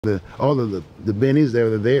all of the bennies that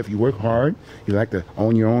are there. If you work hard, you like to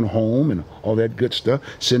own your own home and all that good stuff.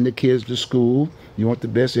 Send the kids to school. You want the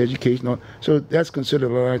best education. So that's considered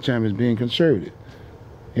a lot of time as being conservative.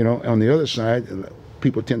 You know, on the other side,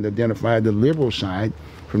 people tend to identify the liberal side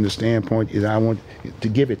from the standpoint is I want to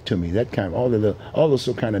give it to me. That kind of all those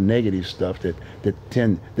kind of negative stuff that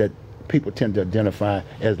people tend to identify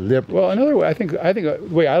as liberal. Well, another way I think the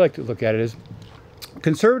way I like to look at it is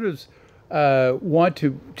conservatives want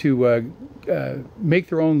to make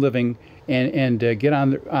their own living and get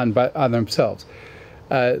on themselves.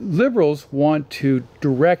 Liberals want to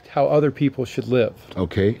direct how other people should live.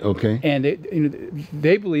 Okay. And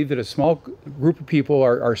they believe that a small group of people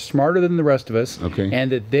are smarter than the rest of us, okay, and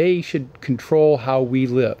that they should control how we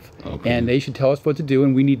live. Okay. And they should tell us what to do,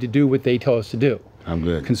 and we need to do what they tell us to do. I'm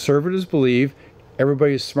good. Conservatives believe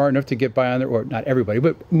everybody is smart enough to get by on their, or not everybody,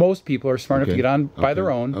 but most people are smart enough to get on by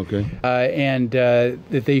their own. Okay. And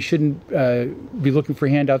that they shouldn't be looking for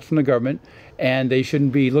handouts from the government, and they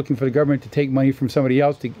shouldn't be looking for the government to take money from somebody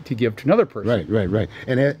else to give to another person. Right.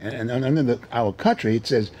 And under our country, it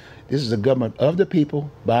says this is a government of the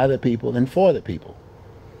people, by the people, and for the people.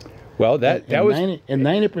 Well, that was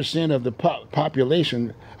 90% of the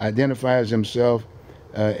population identifies themselves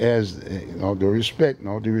as, in all due respect,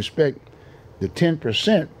 the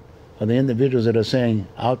 10% of the individuals that are saying,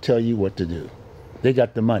 "I'll tell you what to do." They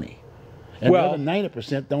got the money. And the other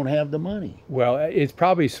 90% don't have the money. Well, it's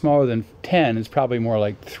probably smaller than 10. It's probably more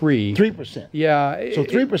like 3. 3%. Yeah. So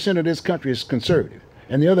 3% of this country is conservative,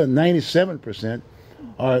 and the other 97%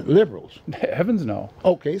 are liberals. Heavens no.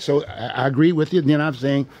 Okay, so I agree with you. Then I'm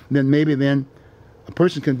saying maybe a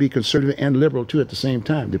person can be conservative and liberal too at the same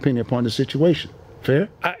time, depending upon the situation. Fair?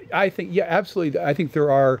 I think, yeah, absolutely. I think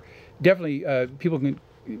there are definitely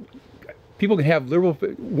people can have liberal.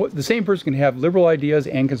 The same person can have liberal ideas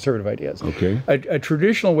and conservative ideas. Okay. A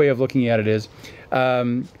traditional way of looking at it is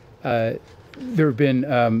there have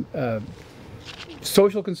been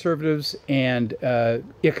social conservatives and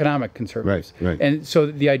economic conservatives. Right. And so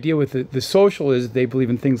the idea with the social is they believe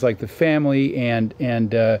in things like the family and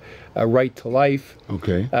a right to life.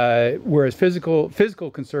 Okay. Whereas physical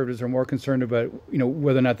conservatives are more concerned about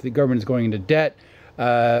whether or not the government is going into debt,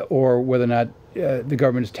 or whether or not the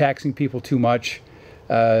government is taxing people too much.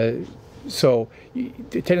 So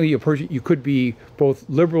technically, you could be both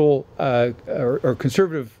liberal or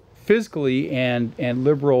conservative fiscally and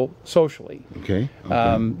liberal socially. Okay.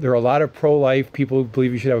 There are a lot of pro-life people who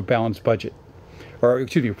believe you should have a balanced budget, or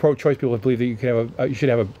excuse me, pro-choice people who believe that you should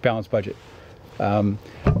have a balanced budget.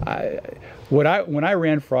 When I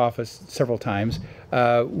ran for office several times,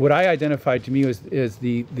 what I identified to me is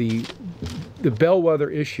the bellwether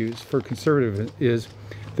issues for conservative is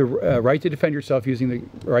the right to defend yourself using the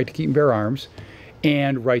right to keep and bear arms,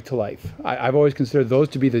 and right to life. I've always considered those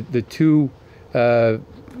to be the two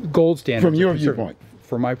gold standards. From your viewpoint.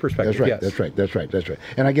 From my perspective, that's right, yes. That's right.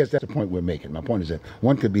 And I guess that's the point we're making. My point is that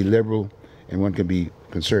one could be liberal and one could be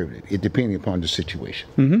conservative, it depending upon the situation.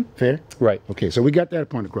 Mm-hmm. Fair? Right. Okay, so we got that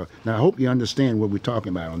point across. Now, I hope you understand what we're talking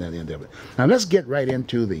about on that end of it. Now, let's get right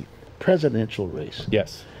into the presidential race.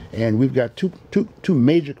 Yes. And we've got two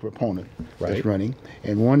major proponents that's running.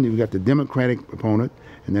 And one, we've got the Democratic proponent,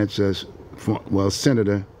 and that's,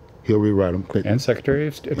 Senator Hillary Rodham Clinton. And Secretary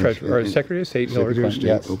of Treasury, or Secretary of State Hillary Clinton.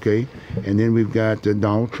 Yes. Okay. And then we've got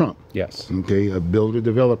Donald Trump. Yes. Okay, a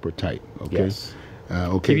builder-developer type. Okay. Yes.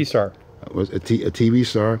 Okay. TV star. Was a TV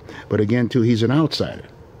star, but again, too, he's an outsider.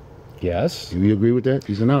 Yes. Do you agree with that?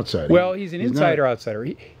 He's an outsider. Well, he's an outsider.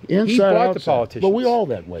 He insider, bought outsider. the politicians. But we all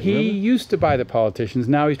that way. He remember? used to buy the politicians.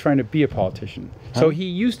 Now he's trying to be a politician. So he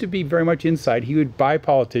used to be very much inside. He would buy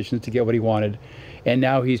politicians to get what he wanted, and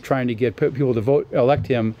now he's trying to get people to elect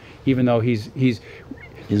him, even though he's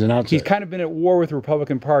an outsider. He's kind of been at war with the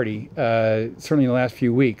Republican Party, certainly in the last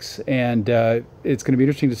few weeks, and it's going to be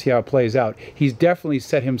interesting to see how it plays out. He's definitely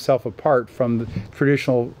set himself apart from the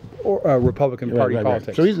traditional Republican Party politics.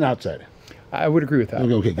 Right. So he's an outsider. I would agree with that.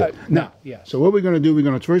 Okay, good. Now, yeah. So what we're going to do, we're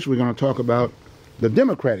going to talk about the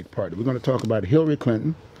Democratic Party. We're going to talk about Hillary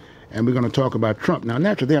Clinton, and we're going to talk about Trump. Now,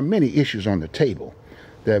 naturally, there are many issues on the table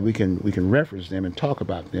that we can reference them and talk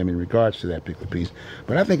about them in regards to that particular piece.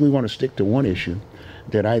 But I think we want to stick to one issue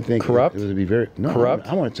that I think corrupt. It would be very corrupt.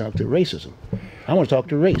 I want to talk to racism. I want to talk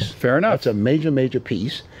to race. Fair enough. That's a major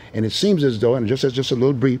piece, and it seems as though, and just as a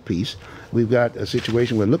little brief piece, we've got a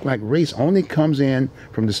situation where it looks like race only comes in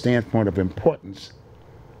from the standpoint of importance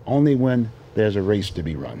only when there's a race to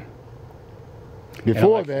be run.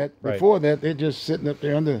 Before that, they're just sitting up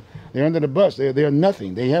there they're under the bus. They're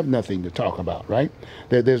nothing. They have nothing to talk about, right?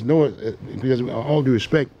 There's no, because with all due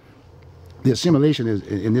respect, the assimilation is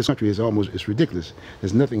in this country is almost it's ridiculous.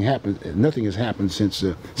 There's nothing happened. Nothing has happened since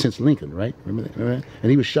Lincoln, right? Remember that? Remember that?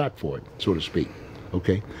 And he was shot for it, so to speak.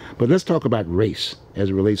 Okay, but let's talk about race as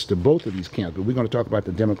it relates to both of these camps. But we're going to talk about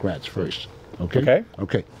the Democrats first. Okay. Okay.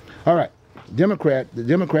 Okay. All right. The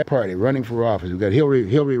Democrat Party running for office. We've got Hillary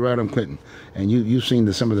Rodham Clinton, and you've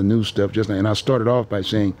seen some of the news stuff just now. And I started off by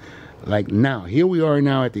saying, like now, here we are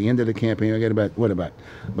now at the end of the campaign. I got about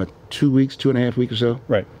 2 weeks, 2.5 weeks or so.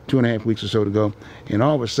 Right. 2.5 weeks or so to go. And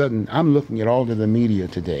all of a sudden, I'm looking at all of the media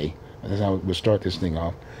today. That's how we'll start this thing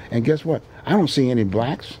off. And guess what? I don't see any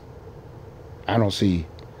blacks. I don't see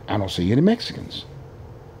any Mexicans.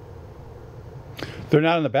 They're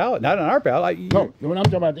not on the ballot, not on our ballot. No, when I'm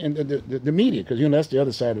talking about the media, because that's the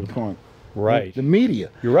other side of the coin. Right. The media.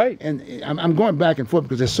 You're right. And I'm going back and forth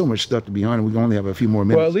because there's so much stuff to be on, and we only have a few more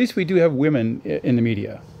minutes. Well, at least we do have women in the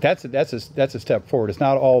media. That's a step forward. It's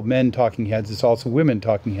not all men talking heads. It's also women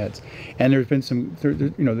talking heads. And there's been some,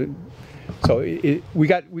 so we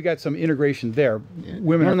got some integration there.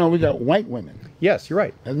 Women. No, we got white women. Yes, you're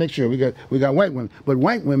right. Let's make sure we got white women. But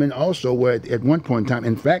white women also were at one point in time.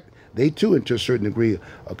 In fact, they too, to a certain degree,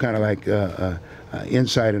 are kind of like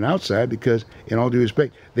inside and outside, because, in all due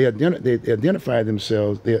respect, they identify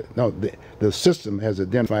themselves. The system has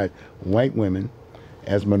identified white women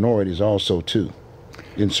as minorities also too,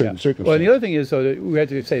 in certain circumstances. Well, and the other thing is, though, that we have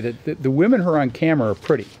to say that the women who are on camera are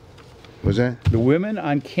pretty. Was that? The women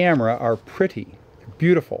on camera are pretty,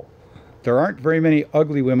 beautiful. There aren't very many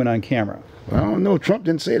ugly women on camera. Well, I don't know. Trump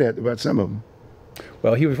didn't say that about some of them.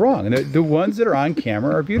 Well, he was wrong. And the ones that are on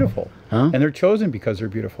camera are beautiful. Huh? And they're chosen because they're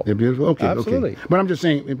beautiful. They're beautiful? Okay. Absolutely. Okay. But I'm just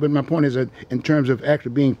saying, but my point is that in terms of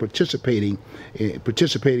actually participating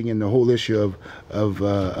in the whole issue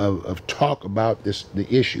of talk about the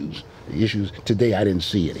issues today, I didn't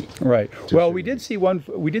see any. Right. Well, we did see one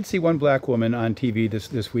black woman on TV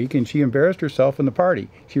this week, and she embarrassed herself in the party.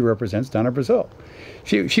 She represents Donna Brazil.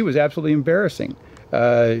 She was absolutely embarrassing.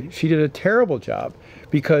 She did a terrible job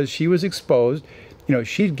because she was exposed.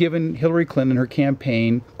 She'd given Hillary Clinton, her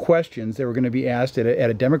campaign, questions that were going to be asked at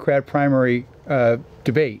a Democrat primary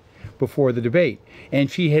debate before the debate, and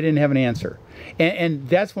she didn't have an answer. And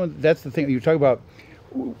that's the thing you talk about.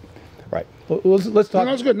 Right. Let's talk.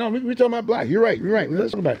 No, that's good. No, we're talking about black. You're right.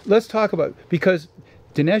 Let's talk about it. Let's talk about, because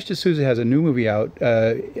Dinesh D'Souza has a new movie out,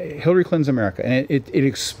 Hillary Clinton's America, and it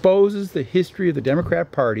exposes the history of the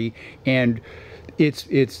Democrat Party and its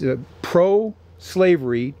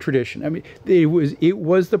pro-slavery tradition. I mean, it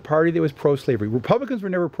was the party that was pro-slavery. Republicans were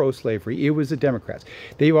never pro-slavery. It was the Democrats.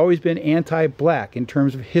 They've always been anti-black in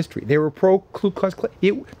terms of history. They were pro-Ku Klux Klan.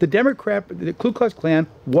 The Ku Klux Klan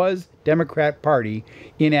was Democrat Party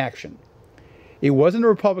in action. It wasn't the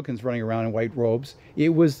Republicans running around in white robes. It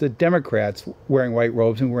was the Democrats wearing white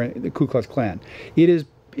robes and wearing the Ku Klux Klan. It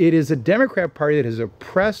is a Democrat Party that has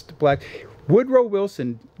oppressed black. Woodrow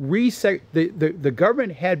Wilson the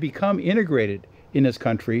government had become integrated in this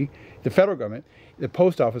country, the federal government, the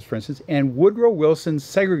post office, for instance, and Woodrow Wilson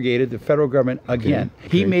segregated the federal government again.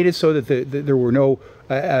 Okay. He made it so that there were no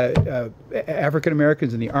African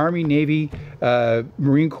Americans in the Army, Navy,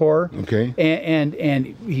 Marine Corps. Okay. And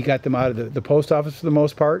he got them out of the post office for the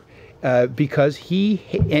most part because he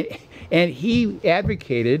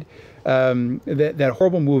advocated that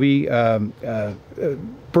horrible movie,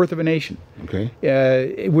 Birth of a Nation.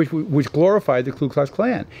 Okay. Which glorified the Ku Klux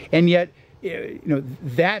Klan, and yet,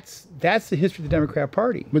 that's the history of the Democrat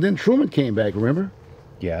Party. But then Truman came back, remember?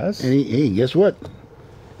 Yes. And he guess what?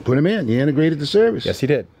 Put him in. He integrated the service. Yes, he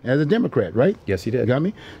did. As a Democrat, right? Yes, he did. You got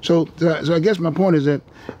me? So I guess my point is that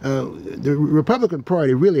the Republican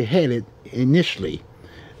Party really had it initially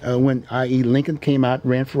when, i.e., Lincoln came out,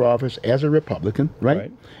 ran for office as a Republican,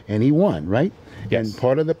 right? And he won, right? Yes. And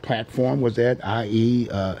part of the platform was that, i.e.,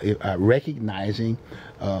 recognizing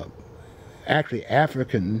actually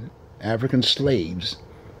African slaves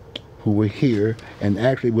who were here, and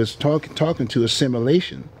actually was talking to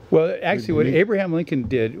assimilation. Well, actually, what Abraham Lincoln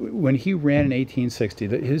did when he ran in 1860,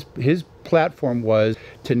 his platform was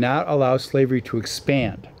to not allow slavery to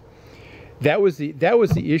expand. That was the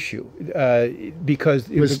issue, because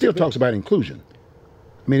it still talks about inclusion.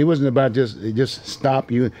 I mean, it wasn't about just stop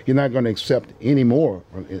you. You're not going to accept any more.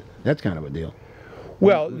 That kind of a deal.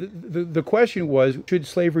 Well, the question was, should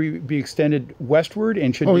slavery be extended westward,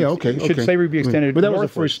 and should slavery be extended? But that was northward?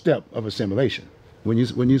 the first step of assimilation. When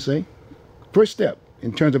you say first step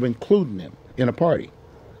in terms of including them in a party,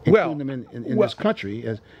 including them in this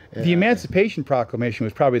country. The Emancipation Proclamation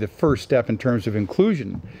was probably the first step in terms of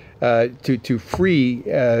inclusion to free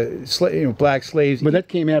black slaves. But that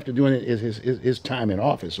came after doing it his time in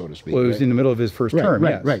office, so to speak. Well, it was in the middle of his first term.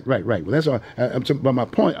 Right, yes. right. Well, that's all. But my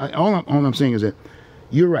point, all I'm saying is that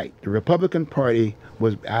you're right. The Republican Party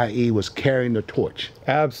was carrying the torch.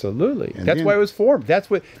 Absolutely. And that's then, why it was formed. That's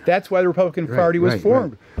why the Republican Party was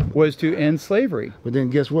formed, was to end slavery. But then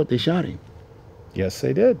guess what? They shot him. Yes,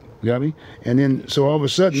 they did. You got me? And then so all of a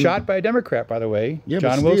sudden, shot by a Democrat, by the way, yeah,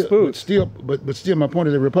 John Wilkes Booth. But still, my point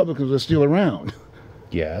is the Republicans are still around.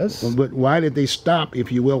 Yes. But why did they stop,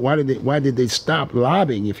 if you will? Why did they stop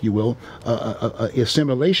lobbying, if you will,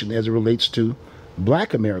 assimilation as it relates to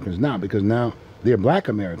Black Americans now? Because now they're Black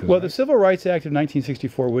Americans. Well, right? the Civil Rights Act of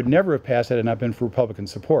 1964 would never have passed had it not been for Republican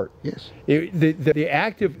support. Yes. The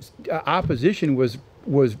active opposition was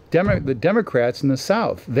the Democrats in the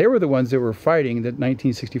South. They were the ones that were fighting the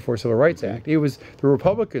 1964 Civil Rights Act. It was the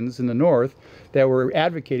Republicans in the North that were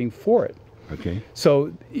advocating for it. Okay.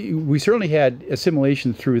 So we certainly had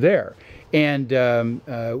assimilation through there. And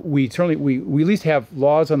we at least have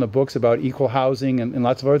laws on the books about equal housing and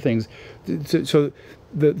lots of other things. So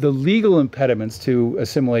the legal impediments to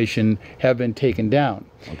assimilation have been taken down.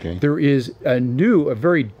 Okay. There is a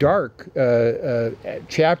very dark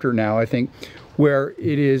chapter now, I think, where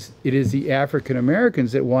it is the African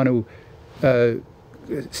Americans that want to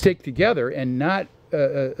stick together and not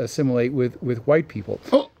assimilate with white people.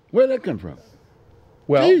 Oh, where'd that come from?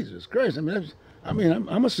 Well, Jesus Christ!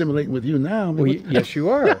 I'm assimilating with you now. Well, yes, you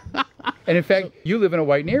are. And in fact, you live in a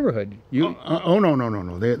white neighborhood. Oh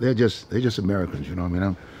no! They're just Americans. You know what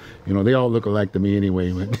I mean? They all look alike to me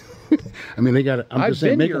anyway. But I mean, they got. I'm just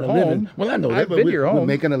saying, making a living. Well, I know that, but we're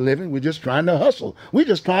making a living. We're just trying to hustle. We're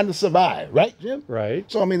just trying to survive, right, Jim? Right.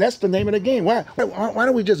 So I mean, that's the name of the game. Why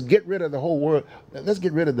don't we just get rid of the whole world? Let's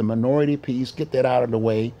get rid of the minority piece. Get that out of the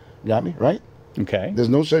way. Got me right? Okay. There's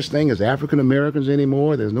no such thing as African Americans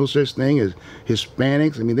anymore. There's no such thing as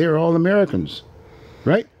Hispanics. I mean, they're all Americans,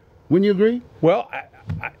 right? Wouldn't you agree? Well,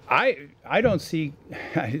 I don't see.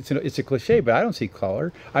 It's a cliche, but I don't see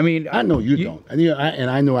color. I mean, I know you don't, and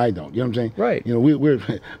I know I don't. You know what I'm saying? Right.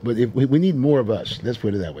 But if we need more of us. Let's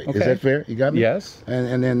put it that way. Okay. Is that fair? You got me? Yes.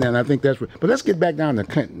 And then I think that's. But let's get back down to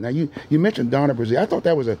Clinton. Now you mentioned Donna Brazile. I thought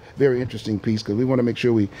that was a very interesting piece because we want to make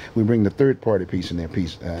sure we bring the third party piece in there.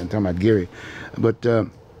 And talking about Gary, but Donna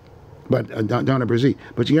Brazile.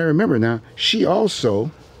 But you got to remember now, she also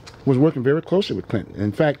was working very closely with Clinton.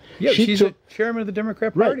 In fact, she's the chairman of the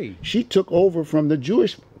Democrat Party. Right. She took over from the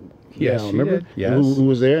Jewish. Yes, remember? She did. Yes. Who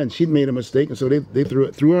was there, and she'd made a mistake, and so they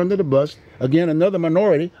threw her under the bus. Again, another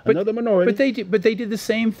minority. But they did the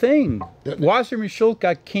same thing. Wasserman Schultz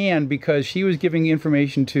got canned because she was giving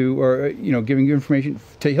information to Hillary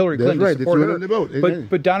Clinton. That's right. To support they threw her her. in the boat.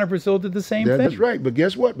 But Donna Brazile did the same thing. That's right. But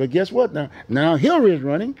guess what? Now Hillary is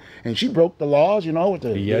running, and she broke the laws, with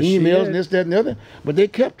the emails and this, that, and the other. But they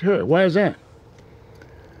kept her. Why is that?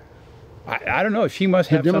 I don't know. She must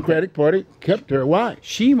have the Democratic Party kept her. Why?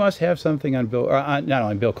 She must have something on not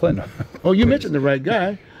only Bill Clinton. Oh, you mentioned the right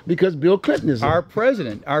guy because Bill Clinton is our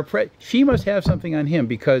president. She must have something on him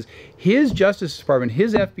because his Justice Department,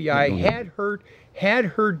 his FBI had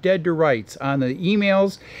her dead to rights on the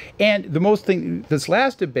emails. And this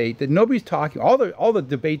last debate that nobody's talking. All the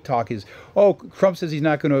debate talk is, Trump says he's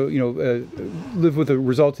not going to live with the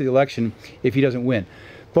results of the election if he doesn't win.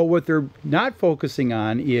 But what they're not focusing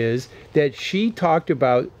on is that she talked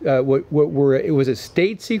about it was a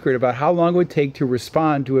state secret about how long it would take to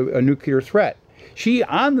respond to a nuclear threat. She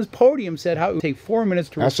on the podium said how it would take 4 minutes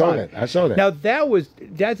to respond. I saw that. Now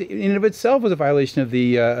that in and of itself was a violation of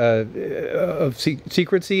the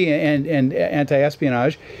secrecy and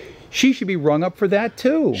anti-espionage. She should be rung up for that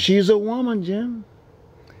too. She's a woman, Jim.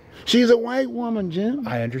 She's a white woman, Jim.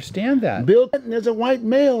 I understand that. Bill Clinton is a white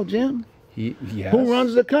male, Jim. Yes. Who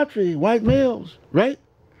runs the country? White males, right?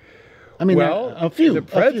 I mean, a few. The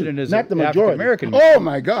president is not the majority. African-American. Oh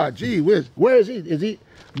my God, gee whiz! Where is he?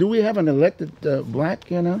 Do we have an elected black?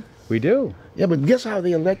 We do. Yeah, but guess how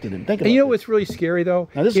they elected him? Think about it. You know what's really scary though?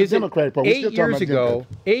 Now this is the Democratic Party.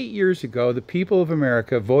 8 years ago, the people of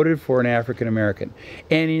America voted for an African American,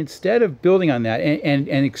 and instead of building on that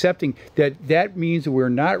and accepting that means that we're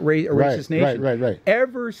not a racist nation. Right.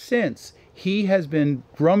 Ever since, he has been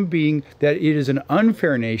drumbeating that it is an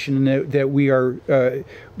unfair nation, and that we're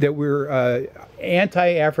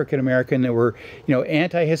anti-African American, that we're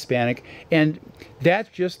anti-Hispanic, and that's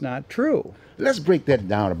just not true. Let's break that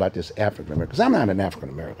down about this African American, because I'm not an African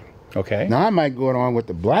American. Okay. Now I might go on with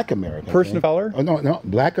the Black American. Person of color? Oh no,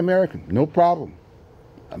 Black American, no problem.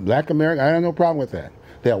 Black American, I have no problem with that.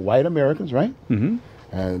 They are white Americans, right? Mm-hmm.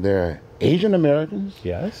 There are Asian Americans.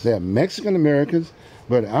 Yes. There are Mexican Americans.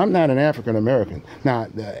 But I'm not an African American. Now,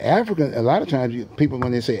 the African, a lot of times people,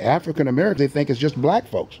 when they say African American, they think it's just black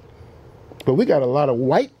folks. But we got a lot of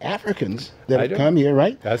white Africans that have come here,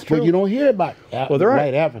 right? That's true. But you don't hear about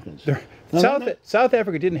white Africans. South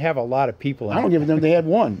Africa didn't have a lot of people in I don't give a damn they had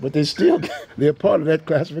one, but they're part of that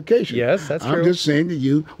classification. Yes, that's true. I'm just saying to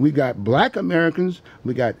you, we got black Americans,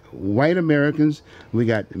 we got white Americans, we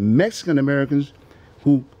got Mexican Americans,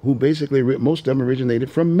 who basically, most of them originated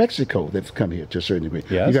from Mexico that's come here to a certain degree.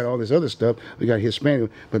 Yes. You got all this other stuff. We got Hispanic.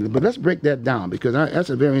 But let's break that down, because that's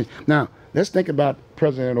a very... Now, let's think about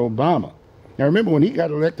President Obama. Now, remember when he got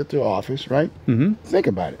elected to office, right? Mm-hmm. Think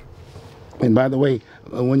about it. And by the way,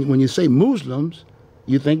 when you say Muslims,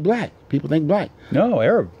 you think black. People think black. No,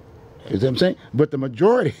 Arab. You see what I'm saying? But the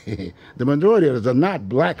majority of us are not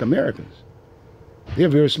black Americans. They're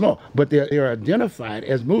very small, but they're identified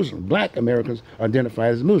as Muslim. Black Americans are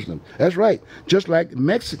identified as Muslim. That's right. Just like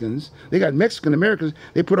Mexicans, they got Mexican Americans.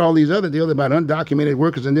 They put all these other deals about undocumented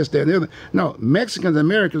workers and this, that, and the other. No, Mexicans and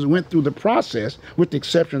Americans went through the process, with the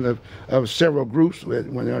exception of several groups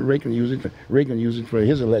when Reagan used it for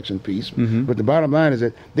his election piece. Mm-hmm. But the bottom line is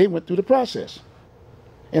that they went through the process.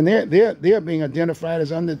 And they're being identified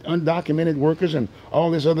as undocumented workers and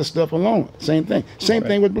all this other stuff alone. Same thing. Same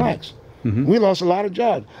thing with blacks. Mm-hmm. We lost a lot of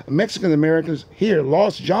jobs. Mexican Americans here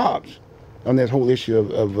lost jobs on that whole issue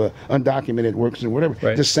of undocumented workers and whatever.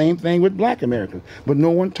 Right. The same thing with black Americans. But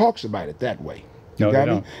no one talks about it that way. You got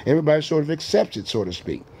me? Everybody sort of accepts it, so to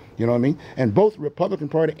speak. You know what I mean? And both the Republican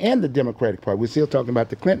Party and the Democratic Party, we're still talking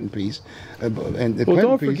about the Clinton piece. And the Clinton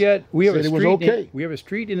don't piece forget, we have we have a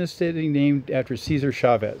street in the city named after Cesar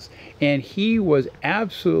Chavez. And he was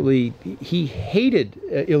he hated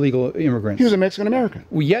illegal immigrants. He was a Mexican American.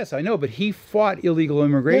 Well, yes, I know, but he fought illegal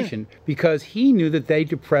immigration because he knew that they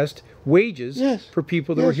depressed wages for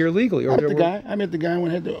people that were here legally. I met the guy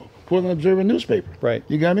when I had the Portland Observer newspaper. Right.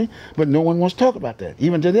 You got me? But no one wants to talk about that,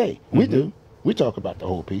 even today. We do. We talk about the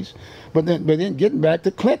whole piece. But then getting back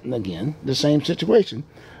to Clinton again, the same situation.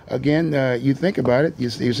 Again, you think about it, you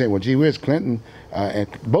say, well, gee whiz, Clinton, and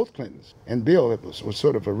both Clintons and Bill was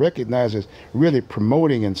sort of recognized as really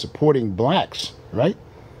promoting and supporting blacks, right?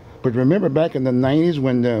 But remember back in the 90s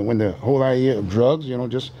when the whole idea of drugs,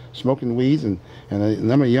 just smoking weeds, and a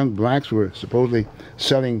number of young blacks were supposedly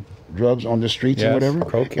selling drugs on the streets and whatever.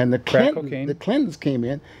 Cocaine, and the Clintons came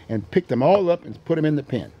in and picked them all up and put them in the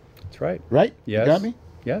pen. That's right. Right? Yes. You got me?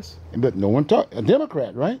 Yes. But no one talked. A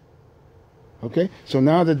Democrat, right? Okay. So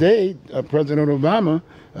now today, President Obama,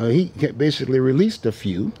 he basically released a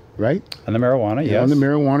few, right? On the marijuana, yes. On the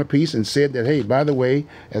marijuana piece, and said that, hey, by the way,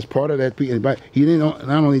 as part of that piece, he didn't.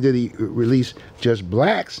 Not only did he release just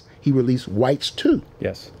blacks, he released whites too.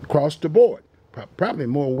 Yes. Across the board. Probably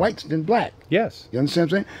more whites than black. Yes. You understand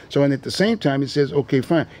what I'm saying? So, and at the same time, he says, okay,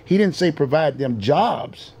 fine. He didn't say provide them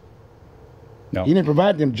jobs. No. He didn't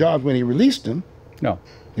provide them jobs when he released them. No.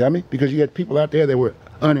 You got me? Because you had people out there that were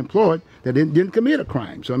unemployed that didn't commit a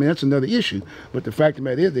crime. So, I mean, that's another issue. But the fact of the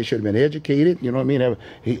matter is they should have been educated, you know what I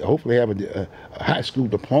mean? Hopefully have a high school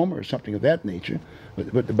diploma or something of that nature.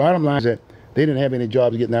 But the bottom line is that they didn't have any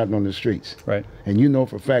jobs getting out on the streets. Right. And you know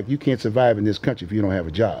for a fact you can't survive in this country if you don't have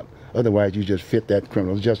a job. Otherwise, you just fit that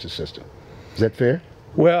criminal justice system. Is that fair?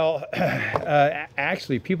 Well,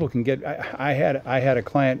 actually, people can get. I had a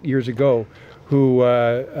client years ago who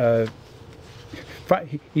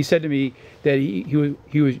he said to me that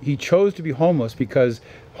he chose to be homeless because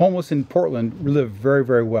homeless in Portland live very,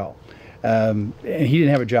 very well, and he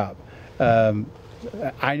didn't have a job.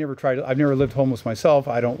 I never tried. I've never lived homeless myself.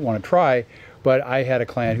 I don't want to try, but I had a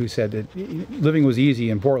client who said that living was easy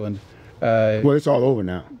in Portland. Well, it's all over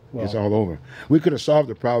now. Well, it's all over. We could have solved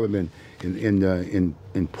the problem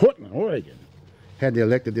in Portland, Oregon, had they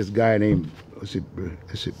elected this guy named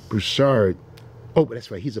Broussard. Oh, but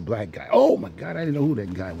that's right. He's a black guy. Oh my God, I didn't know who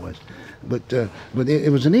that guy was. But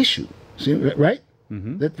it was an issue. See, right?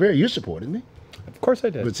 Mm-hmm. That's fair. You supported me. Of course I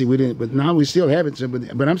did. But see, we didn't. But now we still have it. So,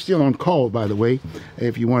 but I'm still on call, by the way.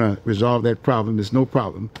 If you want to resolve that problem, there's no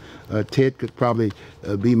problem. Ted could probably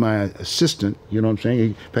be my assistant. You know what I'm saying?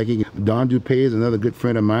 In fact, Don Dupay is another good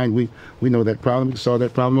friend of mine. We know that problem. We solved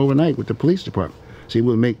that problem overnight with the police department. See,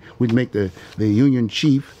 we'd make the union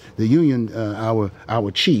chief,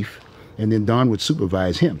 our chief. And then Don would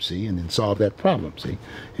supervise him, see, and then solve that problem, see,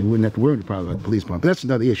 and we wouldn't have to worry about the police department. But that's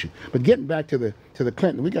another issue. But getting back to the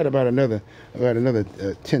Clinton, we got about another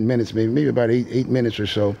 10 minutes, maybe about eight minutes or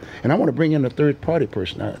so. And I want to bring in a third party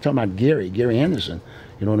person. I'm talking about Gary Anderson.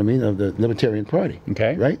 You know what I mean, of the Libertarian Party.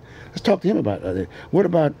 Okay. Right. Let's talk to him about what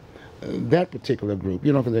about that particular group,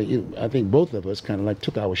 you know, 'cause I think both of us kind of like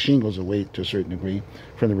took our shingles away to a certain degree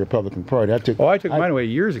from the Republican Party. I took mine away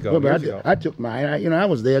years ago. I took mine. I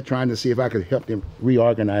was there trying to see if I could help them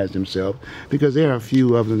reorganize themselves, because there are a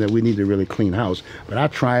few of them that we need to really clean house. But I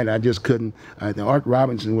tried. I just couldn't. Art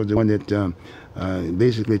Robinson was the one that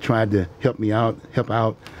basically tried to help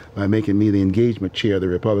out by making me the engagement chair of the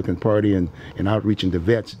Republican Party and outreaching to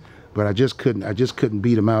vets. But I just couldn't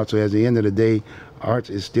beat him out. So at the end of the day,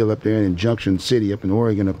 Art is still up there in Junction City, up in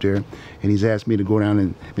Oregon, up there, and he's asked me to go down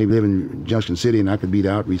and maybe live in Junction City, and I could be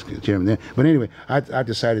the outreach chairman there. But anyway, I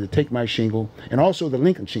decided to take my shingle, and also the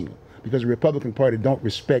Lincoln shingle, because the Republican Party don't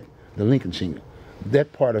respect the Lincoln shingle.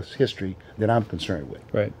 That part of history that I'm concerned with,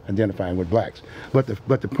 right? Identifying with blacks. But the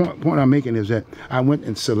point I'm making is that I went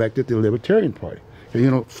and selected the Libertarian Party.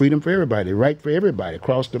 You know, freedom for everybody, right for everybody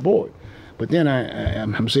across the board. But then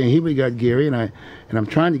I'm saying, here we got Gary, and I'm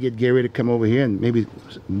trying to get Gary to come over here and maybe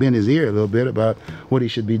bend his ear a little bit about what he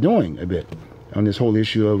should be doing a bit on this whole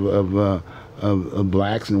issue of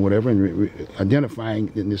blacks and whatever, and identifying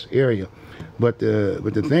in this area. But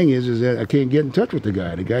the thing is that I can't get in touch with the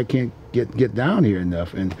guy. The guy can't get down here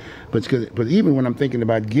enough. But even when I'm thinking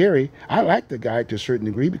about Gary, I like the guy to a certain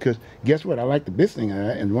degree, because guess what? I like the best thing,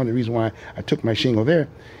 and one of the reasons why I took my shingle there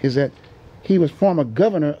is that he was former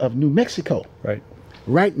governor of New Mexico,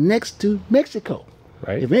 right next to Mexico.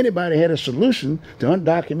 Right. If anybody had a solution to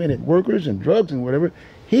undocumented workers and drugs and whatever,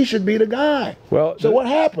 he should be the guy. Well, so what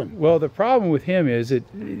happened? Well, the problem with him is that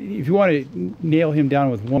if you want to nail him down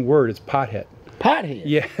with one word, it's pothead. Pothead.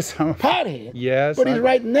 Yes, pothead. Yes, but he's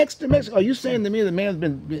right next to Mexico. Are you saying to me the man's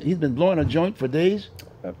been blowing a joint for days?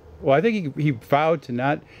 Well, I think he vowed to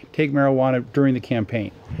not take marijuana during the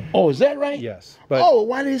campaign. Oh, is that right? Yes. But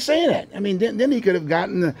why did he say that? I mean, then he could have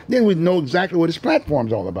gotten. Then we'd know exactly what his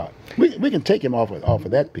platform's all about. We can take him off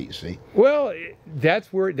of that piece. See. Well,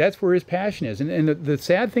 that's where his passion is, and the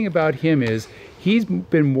sad thing about him is he's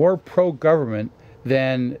been more pro-government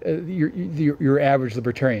than your average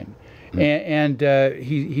libertarian, and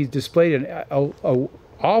he's displayed an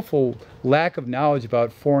awful lack of knowledge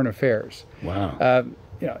about foreign affairs. Wow.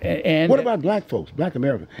 You know, and what about black folks, black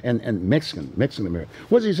Americans, and Mexican Americans?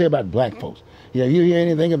 What does he say about black folks? You hear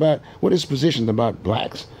anything about what his position about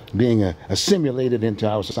blacks being assimilated into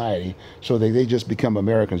our society, so they just become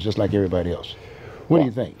Americans just like everybody else? What do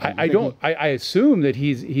you think? I assume that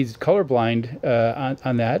he's colorblind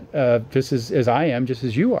on that, just as I am, just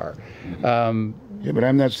as you are. Yeah, but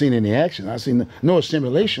I'm not seeing any action. I've seen no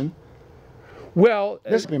assimilation. Well,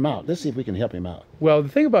 let's help him out. Let's see if we can help him out. Well, the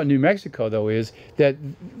thing about New Mexico, though, is that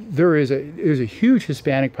there's a huge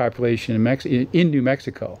Hispanic population in New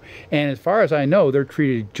Mexico, and as far as I know, they're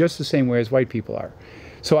treated just the same way as white people are.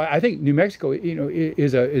 So I think New Mexico,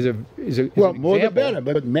 is well, more the better.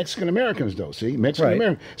 But Mexican Americans, though, see, Mexican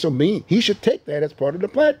Americans. So he should take that as part of the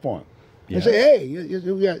platform. And say, hey,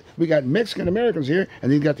 we got Mexican Americans here, and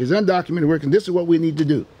they've got these undocumented workers, and this is what we need to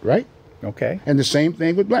do, right? Okay. And the same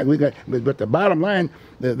thing with black. But the bottom line,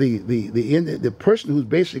 the person who's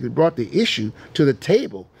basically brought the issue to the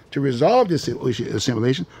table to resolve this issue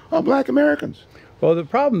assimilation are black Americans. Well, the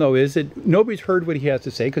problem, though, is that nobody's heard what he has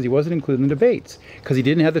to say because he wasn't included in the debates, because he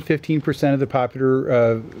didn't have the 15% of the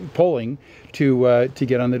popular polling to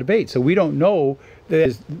get on the debate. So we don't know.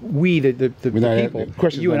 The people,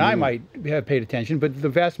 you and I might have paid attention, but the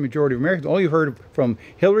vast majority of Americans only heard from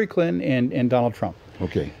Hillary Clinton and Donald Trump.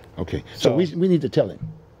 Okay. So we need to tell him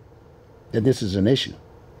that this is an issue.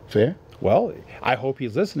 Fair? Well, I hope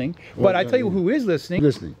he's listening. But I tell you who is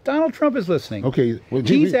listening. Donald Trump is listening. Okay. Well,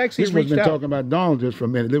 he's actually reached out. Talking about Donald just for a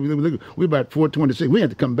minute. We're about 4:26. We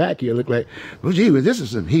had to come back here. Look like, well, gee, this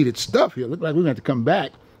is some heated stuff here. Look like we're going to have to come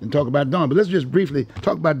back and talk about Don. But let's just briefly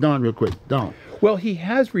talk about Don real quick. Don. Well, he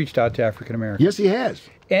has reached out to African Americans. Yes, he has.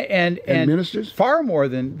 And ministers? Far more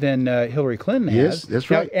than Hillary Clinton has. Yes, that's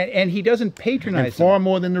right. And he doesn't patronize them. Far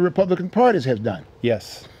more than the Republican parties have done.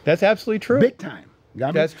 Yes, that's absolutely true. Big time.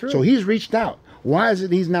 Got me? That's true. So he's reached out. Why is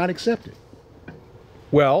it he's not accepted?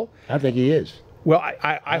 Well, I think he is. Well,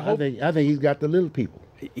 I hope. I think he's got the little people.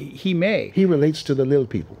 He may. He relates to the little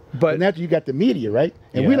people. But now you got the media, right?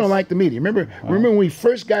 And we don't like the media. Remember when we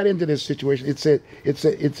first got into this situation, it said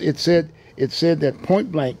that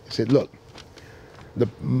point blank, it said, look, the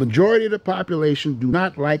majority of the population do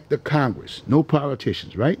not like the Congress. No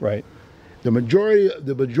politicians, right? Right. The majority of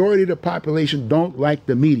the population don't like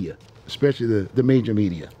the media, especially the major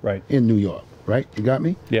media. Right. In New York, right? You got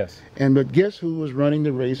me? Yes. But guess who was running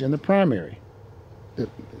the race in the primary? The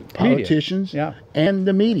politicians and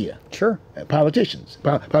the media. Sure. Politicians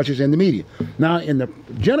and the media. Now in the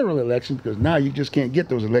general election, because now you just can't get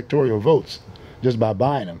those electoral votes just by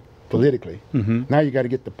buying them. politically. Now you got to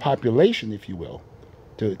get the population, if you will,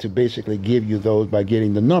 to basically give you those by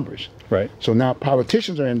getting the numbers. Right. So now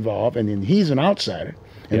politicians are involved, and then he's an outsider,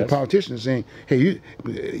 and Yes. the politician is saying, hey,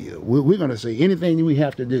 we're going to say anything we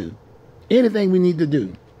have to do, anything we need to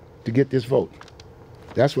do to get this vote.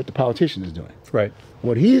 That's what the politician is doing. Right.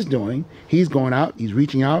 What he's doing, he's going out, he's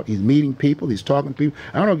reaching out, he's meeting people, he's talking to people.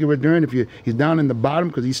 I don't know if we're doing he's down in the bottom,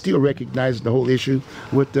 because he still recognizes the whole issue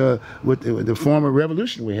with the former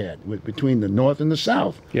revolution we had between the North and the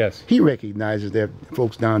South. Yes. He recognizes that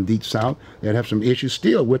folks down deep South that have some issues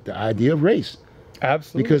still with the idea of race.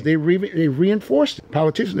 Absolutely. Because they reinforced it.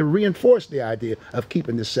 Politicians have reinforced the idea of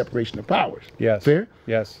keeping this separation of powers. Yes. Fair?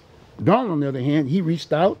 Yes. Donald, on the other hand, he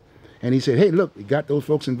reached out and he said, hey, look, we got those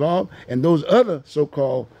folks involved, and those other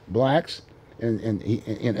so-called blacks and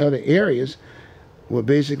in other areas were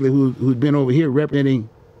basically who'd been over here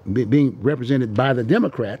being represented by the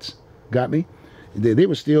Democrats, got me? They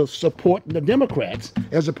were still supporting the Democrats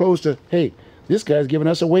as opposed to, hey, this guy's giving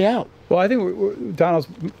us a way out. Well, I think Donald's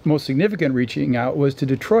most significant reaching out was to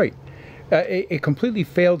Detroit, a completely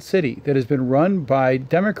failed city that has been run by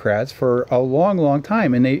Democrats for a long, long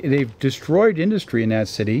time, and they've destroyed industry in that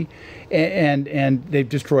city, and they've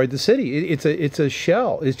destroyed the city. It's a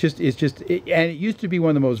shell. And it used to be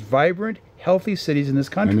one of the most vibrant, healthy cities in this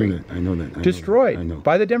country. I know that. Destroyed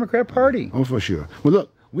by the Democrat Party. Oh, for sure. Well,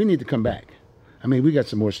 look, we need to come back. I mean, we got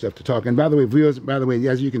some more stuff to talk. And by the way, viewers,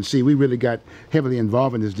 as you can see, we really got heavily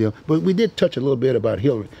involved in this deal. But we did touch a little bit about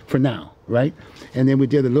Hillary for now, right? And then we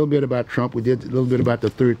did a little bit about Trump. We did a little bit about the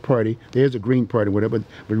third party. There's a Green Party, whatever.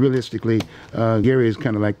 But realistically, Gary is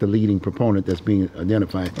kind of like the leading proponent that's being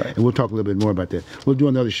identified. Right. And we'll talk a little bit more about that. We'll do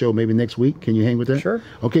another show maybe next week. Can you hang with that? Sure.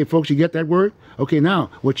 Okay, folks, you get that word? Okay, now,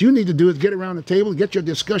 what you need to do is get around the table, get your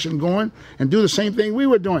discussion going, and do the same thing we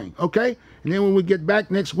were doing, okay? And then when we get back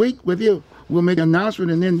next week with you, we'll make an announcement,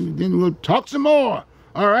 and then we'll talk some more.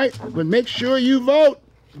 All right? But make sure you vote.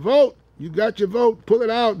 Vote. You got your vote. Pull it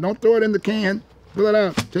out. Don't throw it in the can. Pull it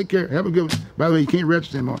out. Take care. Have a good one. By the way, you can't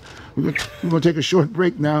register anymore. We're going to take a short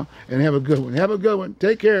break now and have a good one. Have a good one.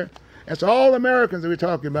 Take care. That's all Americans that we're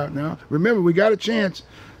talking about now. Remember, we got a chance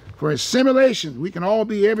for assimilation. We can all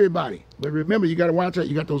be everybody. But remember, you got to watch out.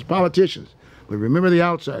 You got those politicians. But remember the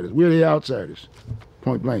outsiders. We're the outsiders.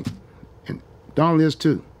 Point blank. And Donald is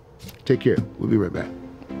too. Take care. We'll be right back.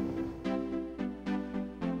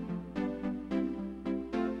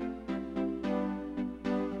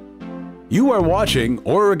 You are watching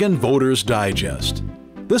Oregon Voters Digest.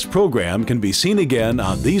 This program can be seen again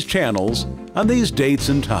on these channels on these dates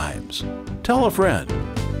and times. Tell a friend.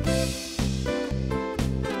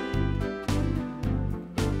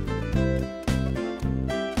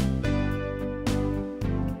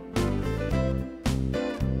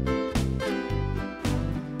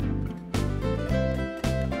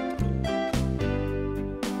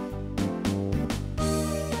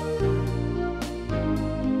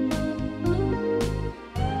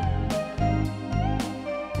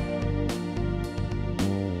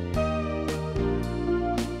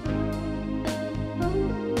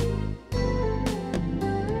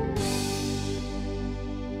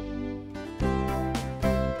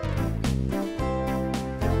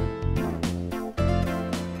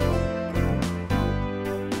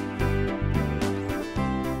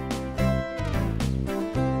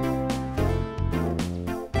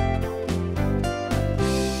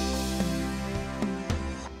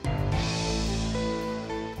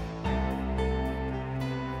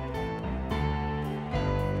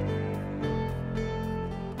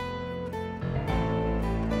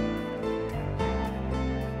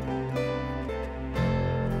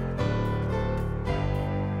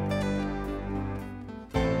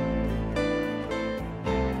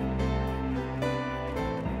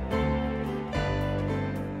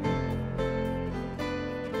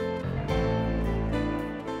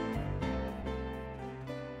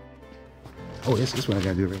 Oh, this one I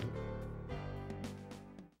got to do right.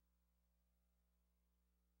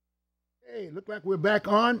 Hey, look like we're back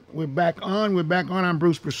on. We're back on. I'm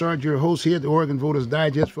Bruce Broussard, your host here at the Oregon Voters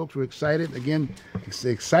Digest. Folks, we're excited. Again, the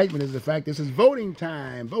excitement is the fact this is voting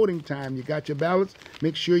time. Voting time. You got your ballots.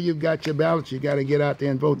 Make sure you've got your ballots. You got to get out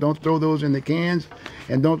there and vote. Don't throw those in the cans,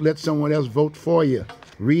 and don't let someone else vote for you.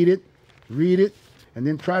 Read it, and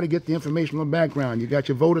then try to get the information on the background. You got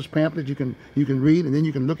your voters pamphlet you can read, and then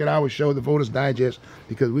you can look at our show, the Voters Digest,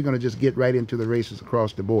 because we're going to just get right into the races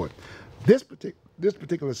across the board. This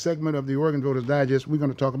particular segment of the Oregon Voters Digest, we're going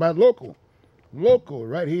to talk about local,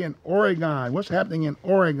 right here in Oregon. What's happening in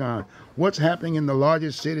Oregon? What's happening in the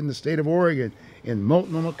largest city in the state of Oregon, in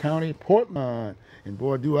Multnomah County, Portland? And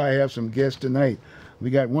boy, do I have some guests tonight. We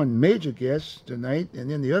got one major guest tonight, and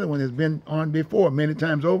then the other one has been on before, many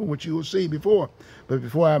times over, which you will see before. But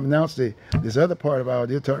before I announce this other part of our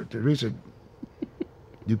dear Teresa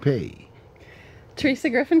Dupay. Teresa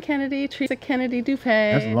Griffin Kennedy, Teresa Kennedy Dupay.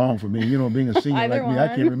 That's long for me. You know, being a senior like me, I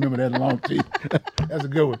can't remember that long too. That's a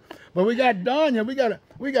good one. But we got Danya.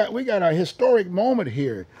 We got a historic moment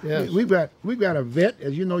here. Yes. We've got a vet,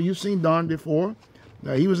 as you know. You've seen Don before.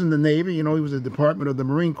 He was in the Navy. You know, he was in the Department of the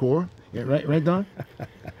Marine Corps. Yeah, right, Don.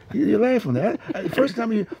 You're laughing at that. First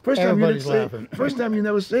time you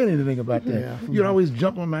never said anything about that. Yeah. You'd always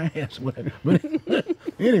jump on my ass. But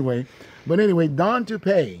anyway, Don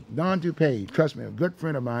Dupay, trust me, a good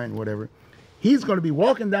friend of mine, whatever. He's going to be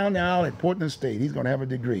walking down the aisle at Portland State. He's going to have a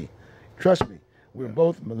degree. Trust me, we're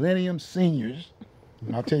both Millennium seniors.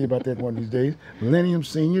 I'll tell you about that one of these days. Millennium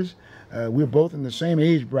seniors. We're both in the same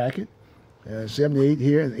age bracket. 78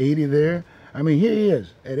 here and 80 there. I mean, here he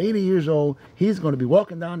is. At 80 years old, he's going to be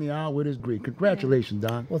walking down the aisle with his degree. Congratulations,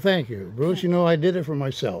 Don. Well, thank you, Bruce. You know, I did it for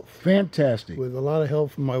myself. Fantastic. With a lot of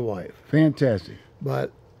help from my wife. Fantastic.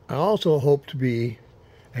 But I also hope to be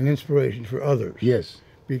an inspiration for others. Yes.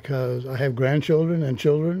 Because I have grandchildren and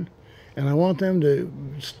children, and I want them to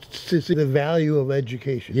see the value of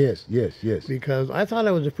education. Yes. Because I thought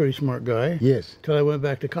I was a pretty smart guy. Yes. Till I went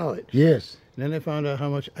back to college. Yes. And then I found out how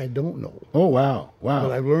much I don't know. Oh, wow.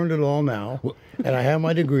 But I've learned it all now, and I have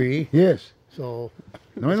my degree. Yes. So,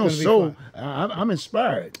 I'm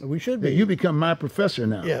inspired. We should be. That you become my professor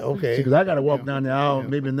now. Yeah, okay. Because I got to walk down the aisle,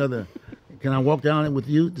 maybe another. Can I walk down it with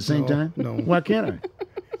you at the same time? No. Why can't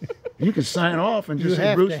I? You can sign off and just you say,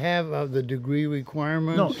 have Bruce. to have the degree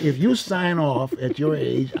requirements. No, if you sign off at your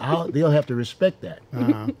age, they'll have to respect that.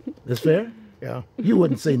 That's fair? Yeah. You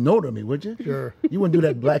wouldn't say no to me, would you? Sure. You wouldn't do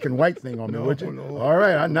that black and white thing on me, would you? No. All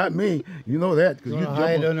right, not me. You know that. Because you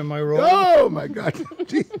hide under my robe. Oh, my God.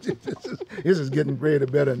 This is getting better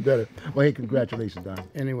and better. Well, hey, congratulations, Don.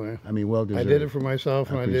 Anyway. I mean, well deserved. I did it for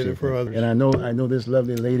myself, and I did it for others. And I know this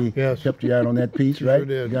lovely lady helped you out on that piece, right? Sure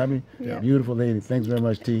did. You got me? Yeah. Beautiful lady. Thanks very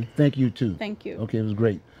much, T. Thank you, too. Thank you. Okay, it was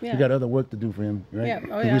great. Yeah. We got other work to do for him, right? Yeah. Oh,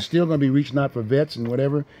 'Cause yeah. we're still going to be reaching out for vets and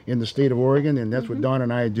whatever in the state of Oregon, and that's what Don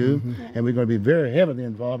and I do. And we're going to be very heavily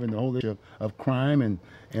involved in the whole issue of crime and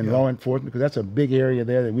law enforcement, because that's a big area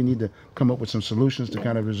there that we need to come up with some solutions to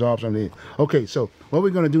kind of resolve some of these. Okay, so what we're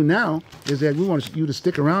going to do now is that we want you to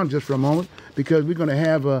stick around just for a moment, because we're going to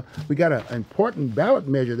have we got an important ballot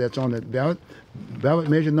measure that's on the ballot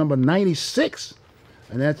measure number 96,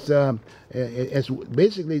 and that's it's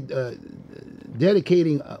basically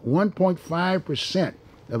dedicating 1.5%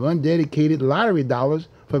 of undedicated lottery dollars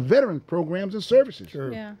for veteran programs and services.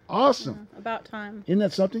 Sure. Yeah. Awesome. Yeah, about time. Isn't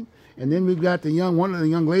that something? And then we've got one of the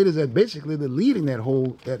young ladies that basically they're leading that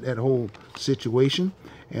whole situation,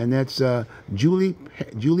 and that's Julie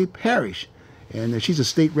Parrish, and she's a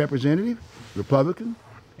state representative, Republican,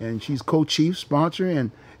 and she's co-chief sponsor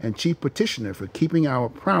and chief petitioner for Keeping Our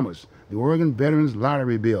Promise, the Oregon Veterans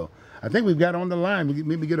Lottery Bill. I think we've got on the line. We can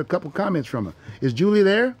maybe get a couple comments from her. Is Julie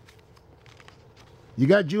there? You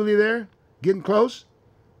got Julie there? Getting close?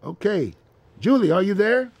 Okay. Julie, are you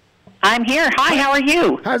there? I'm here. Hi, how are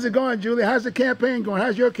you? How's it going, Julie? How's the campaign going?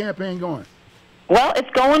 How's your campaign going? Well, it's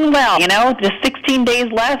going well. You know, just 16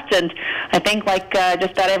 days left, and I think like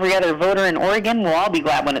just about every other voter in Oregon, we'll all be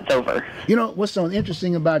glad when it's over. You know, what's so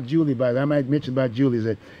interesting about Julie, by the way, I might mention about Julie, is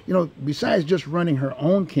that, you know, besides just running her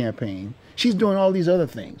own campaign, she's doing all these other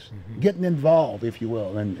things, getting involved, if you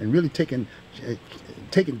will, and really taking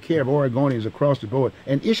care of Oregonians across the board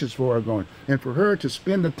and issues for Oregon. And for her to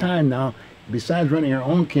spend the time now, besides running her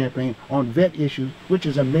own campaign, on vet issues, which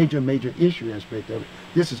is a major issue aspect of it,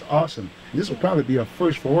 this is awesome. This will probably be a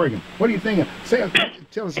first for Oregon. What do you think?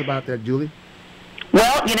 Tell us about that, Julie.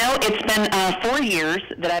 Well, you know, it's been 4 years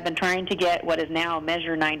that I've been trying to get what is now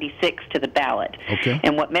Measure 96 to the ballot. Okay.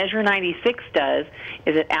 And what Measure 96 does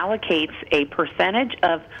is it allocates a percentage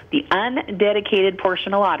of the undedicated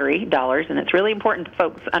portion of lottery dollars, and it's really important to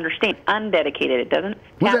folks understand undedicated. It doesn't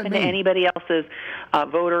tap into anybody else's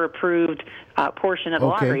voter-approved portion of the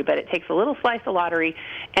lottery, but it takes a little slice of lottery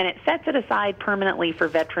and it sets it aside permanently for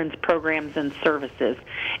veterans programs and services.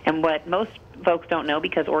 And what most folks don't know,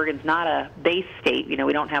 because Oregon's not a base state, you know,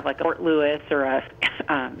 we don't have like Fort Lewis or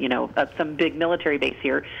some big military base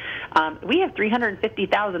here. We have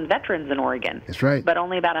 350,000 veterans in Oregon. That's right. But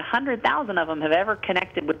only about 100,000 of them have ever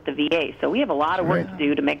connected with the VA. So we have a lot of work to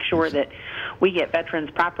do to make sure that we get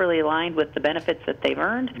veterans properly aligned with the benefits that they've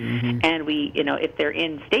earned. And we, you know, if they're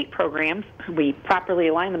in state programs, we properly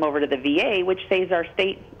align them over to the VA, which saves our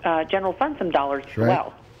state general fund some dollars as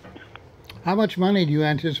well. How much money do you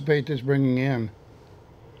anticipate this bringing in?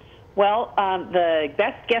 Well, the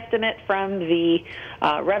best guesstimate from the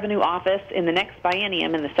Revenue Office in the next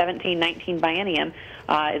biennium, in the 17-19 biennium,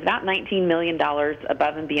 is about $19 million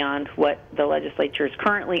above and beyond what the legislature is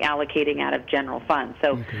currently allocating out of general funds.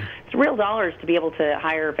 So it's real dollars to be able to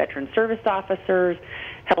hire veteran service officers,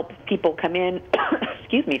 help people come in,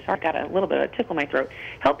 excuse me, sorry, I got a little bit of a tickle in my throat,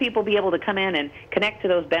 help people be able to come in and connect to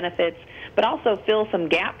those benefits, but also fill some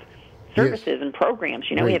gaps services and programs.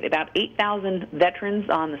 You know, we have about 8,000 veterans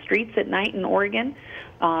on the streets at night in Oregon.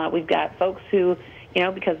 We've got folks who, you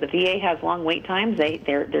know, because the VA has long wait times,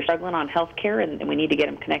 they're struggling on health care, and we need to get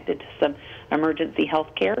them connected to some emergency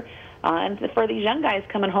health care. And for these young guys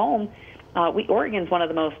coming home, Oregon's one of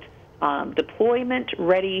the most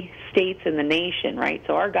deployment-ready states in the nation, right?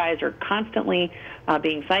 So our guys are constantly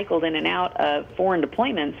being cycled in and out of foreign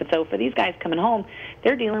deployments. And so for these guys coming home,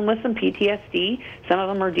 they're dealing with some PTSD. Some of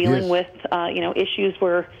them are dealing with, you know, issues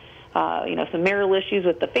where, you know, some marital issues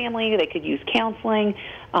with the family. They could use counseling.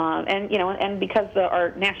 And, you know, and because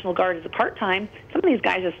our National Guard is a part-time, some of these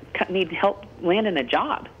guys just need help landing a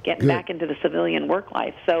job, getting back into the civilian work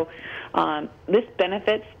life. So this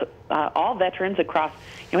benefits all veterans across,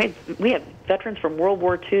 you know, we have veterans from World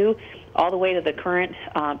War II all the way to the current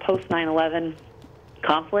post-9/11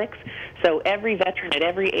 conflicts. So every veteran at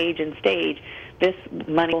every age and stage, this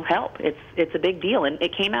money will help. It's a big deal, and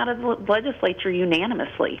it came out of the legislature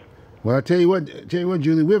unanimously. Well, I tell you what,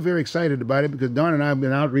 Julie, we're very excited about it because Don and I have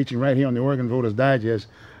been outreaching right here on the Oregon Voters Digest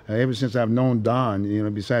ever since I've known Don, you know,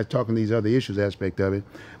 besides talking these other issues aspect of it.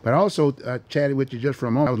 But I also chatted with you just for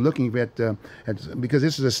a moment. I was looking at because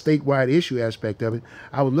this is a statewide issue aspect of it,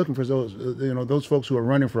 I was looking for those, you know, those folks who are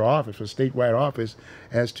running for office, for statewide office,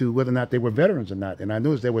 as to whether or not they were veterans or not. And I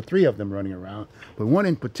noticed there were 3 of them running around. But one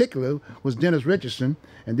in particular was Dennis Richardson,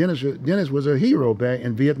 and Dennis was a hero back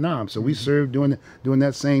in Vietnam. So we served during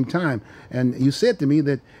that same time. And you said to me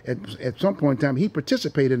that at some point in time he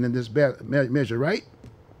participated in this measure, right?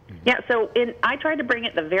 Yeah, so I tried to bring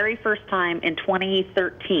it the very first time in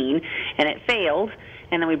 2013, and it failed,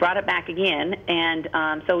 and then we brought it back again. And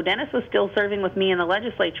so Dennis was still serving with me in the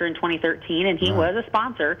legislature in 2013, and he was a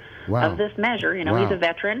sponsor of this measure. You know, he's a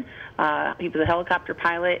veteran. He was a helicopter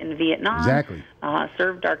pilot in Vietnam. Exactly.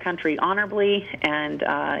 Served our country honorably, and,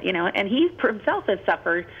 you know, and he himself has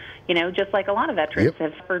suffered, you know, just like a lot of veterans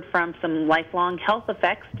have suffered from some lifelong health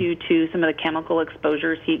effects due to some of the chemical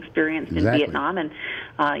exposures he experienced in Vietnam, and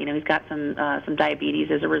you know, he's got some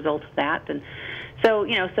diabetes as a result of that, and so,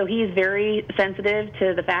 you know, so he's very sensitive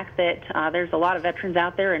to the fact that there's a lot of veterans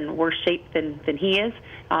out there in worse shape than he is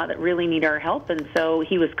that really need our help. And so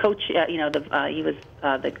he was you know, he was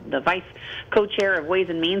the vice co-chair of Ways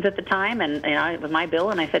and Means at the time, and you know, it was my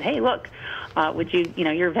bill, and I said, hey, look, would you, you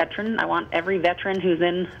know, you're a veteran. I want every veteran who's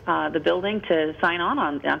in the building to sign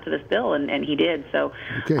onto this bill, and he did. So,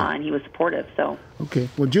 and he was supportive. So. Okay.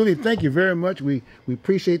 Well, Julie, thank you very much. We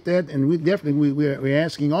appreciate that, and we definitely we're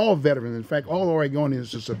asking all veterans, in fact, all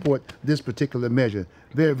Oregonians, to support this particular measure.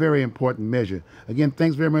 Very, very important measure. Again,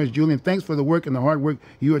 thanks very much, Julie, and thanks for the work and the hard work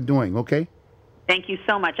you are doing. Okay. Thank you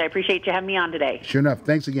so much. I appreciate you having me on today. Sure enough.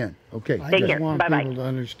 Thanks again. Okay. I Take just care. want Bye-bye. people to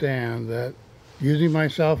understand that, using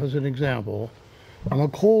myself as an example, I'm a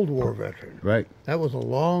Cold War veteran. Right. That was a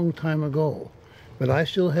long time ago, but I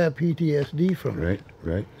still have PTSD from it.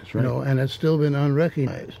 Right. That's right. You know, and it's still been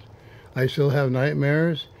unrecognized. I still have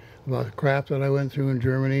nightmares about the crap that I went through in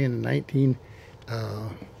Germany in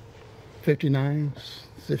 1959,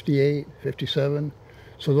 58, 57.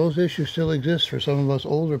 So those issues still exist for some of us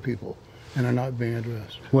older people and are not being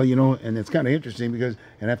addressed. Well, you know, and it's kind of interesting because,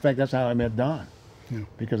 and in fact, that's how I met Don. Yeah.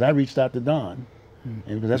 Because I reached out to Don, and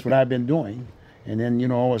because that's what I've been doing. And then, you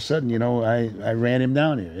know, all of a sudden, you know, I ran him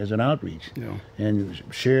down here as an outreach, and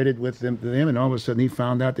shared it with them, and all of a sudden he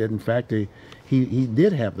found out that, in fact, he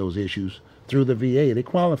did have those issues through the VA. They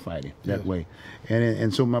qualified him that way.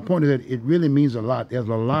 And so my point is that it really means a lot. There's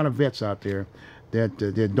a lot of vets out there that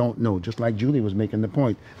don't know, just like Julie was making the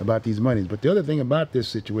point about these monies. But the other thing about this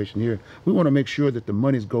situation here, we want to make sure that the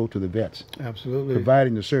monies go to the vets. Absolutely.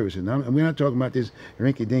 Providing the services. Now, we're not talking about this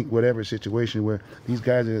rinky-dink whatever situation where these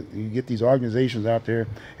guys, you get these organizations out there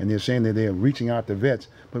and they're saying that they're reaching out to vets.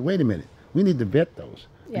 But wait a minute, we need to vet those.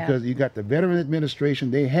 Yeah. Because you got the Veteran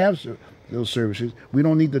Administration, they have those services. We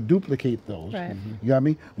don't need to duplicate those. Right. You got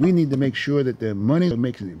me? We need to make sure that the money is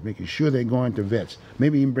making sure they're going to vets.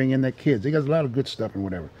 Maybe even bring in their kids. They got a lot of good stuff and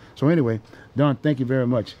whatever. So anyway, Don, thank you very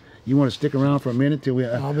much. You want to stick around for a minute till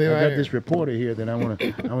I'll be I right got here. this reporter here that I want to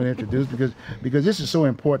introduce because this is so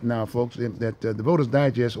important now, folks. That the Voters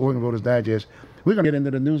Digest, Oregon Voters Digest, we're going to get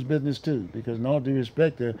into the news business too. Because in all due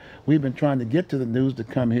respect, we've been trying to get to the news to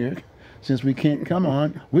come here. Since we can't come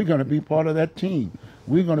on, we're going to be part of that team.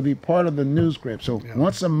 we're going to be part of the news script. So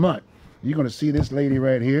once a month, you're going to see this lady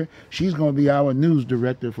right here. She's going to be our news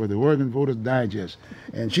director for the Oregon Voters Digest.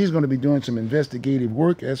 And she's going to be doing some investigative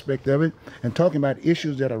work aspect of it and talking about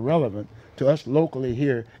issues that are relevant to us locally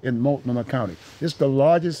here in Multnomah County. This is the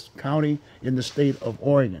largest county in the state of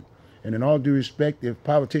Oregon. And in all due respect, if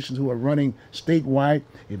politicians who are running statewide,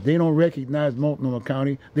 if they don't recognize Multnomah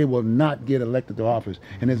County, they will not get elected to office.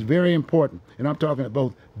 And it's very important. And I'm talking about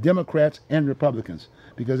both Democrats and Republicans,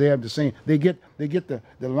 because they have the same, they get the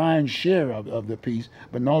lion's share of the piece,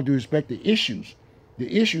 but in all due respect, the issues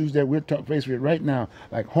that we're faced with right now,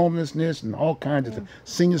 like homelessness and all kinds of things,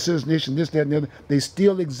 senior citizenship, this, that, and the other, they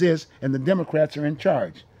still exist, and the Democrats are in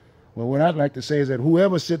charge. Well, what I'd like to say is that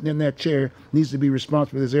whoever's sitting in that chair needs to be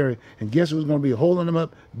responsible for this area. And guess who's going to be holding them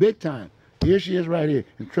up big time? Here she is right here.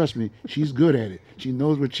 And trust me, she's good at it. She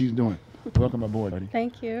knows what she's doing. Welcome aboard, buddy.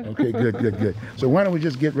 Thank you. Okay, good. So why don't we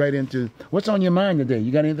just get right into what's on your mind today? You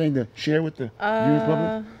got anything to share with the viewing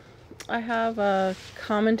public? I have a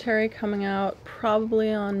commentary coming out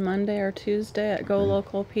probably on Monday or Tuesday at Go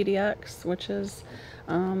Local PDX, which is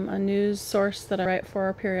a news source that I write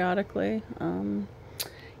for periodically.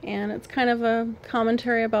 And it's kind of a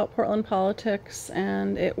commentary about Portland politics,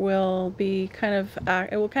 and it will be kind of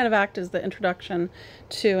act as the introduction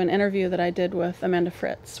to an interview that I did with Amanda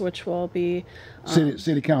Fritz, which will be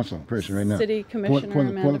city council person right now. City Commissioner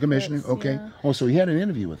Portland Commissioner. Fritz, okay. yeah. Oh, so you had an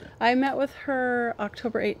interview with her. I met with her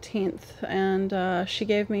October 18th, and she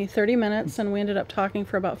gave me 30 minutes, and we ended up talking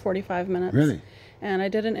for about 45 minutes. Really? And I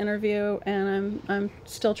did an interview, and I'm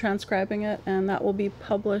still transcribing it, and that will be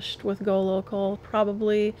published with Go Local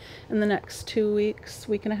probably in the next 2 weeks,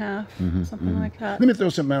 week and a half, something like that. Let me throw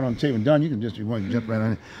something out on the table. Don, you can just jump right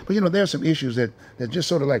on it. But you know, there are some issues that just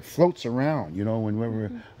sort of like floats around. You know, when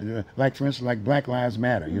we're like, for instance, like Black Lives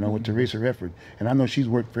Matter. You know, with Teresa Redford, and I know she's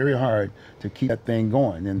worked very hard to keep that thing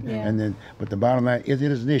going. But the bottom line is,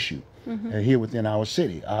 it is an issue. Here within our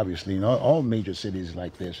city, obviously, you know, all major cities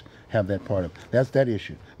like this have that part of that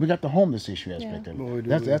issue. We got the homeless issue aspect of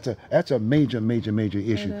it. That's a major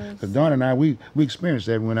issue. Because Dawn and I, we experienced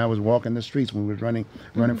that when I was walking the streets when we were running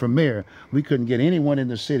for mayor. We couldn't get anyone in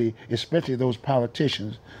the city, especially those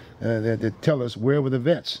politicians, that tell us where were the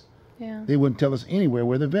vets. Yeah. They wouldn't tell us anywhere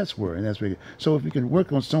where the vets were, and that's where. So if we can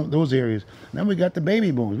work on some of those areas, then we got the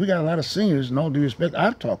baby boomers. We got a lot of seniors, in all due respect,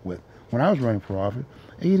 I've talked with when I was running for office,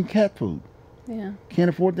 eating cat food. Yeah. Can't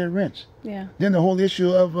afford their rents. Yeah. Then the whole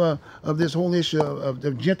issue of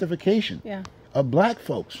gentrification of black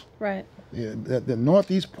folks. Right. The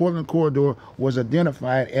Northeast Portland corridor was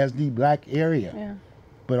identified as the black area. Yeah.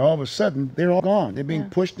 But all of a sudden, they're all gone. They're being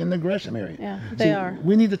pushed in the Gresham area. Yeah, they are.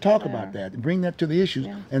 We need to talk about that, bring that to the issues,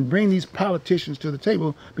 and bring these politicians to the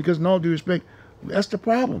table, because in all due respect, that's the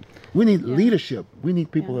problem. We need leadership. We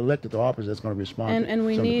need people elected to office that's going to respond. And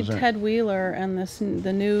we need Ted Wheeler and the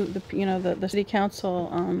city council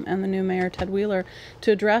and the new mayor Ted Wheeler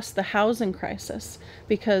to address the housing crisis,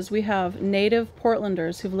 because we have native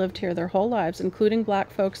Portlanders who've lived here their whole lives, including black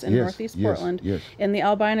folks in Northeast Portland, in the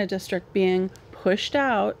Albina district, being pushed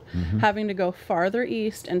out, having to go farther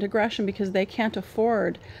east into Gresham because they can't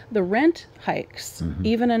afford the rent hikes,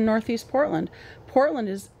 even in Northeast Portland. Portland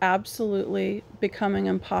is absolutely becoming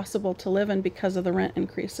impossible to live in because of the rent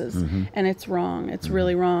increases, and it's wrong. It's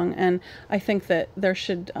really wrong, and I think that there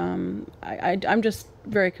should. I'm just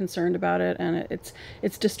very concerned about it, and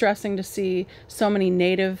it's distressing to see so many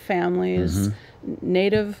Native families,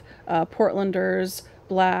 Native Portlanders,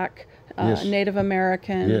 Black. Native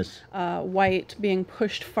American, white, being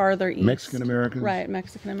pushed farther east. Mexican Americans. Right,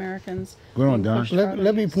 Mexican Americans. Go on, Don.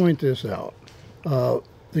 Let me point this out.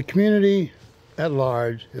 The community at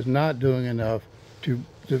large is not doing enough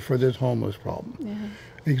for this homeless problem.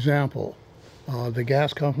 Yeah. Example, the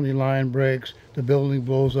gas company line breaks, the building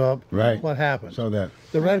blows up. Right. What happens? So that.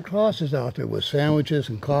 The Red Cross is out there with sandwiches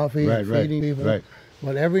and coffee and feeding people. Right.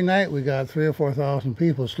 But every night we got 3,000 or 4,000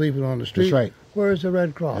 people sleeping on the street. That's right. Where is the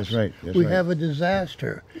Red Cross? That's right. We have a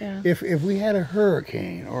disaster. Yeah. If we had a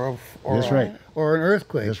hurricane or an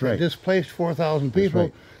earthquake that displaced 4,000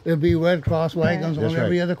 people, there'd be Red Cross wagons on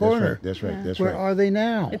every other corner. That's right. Where are they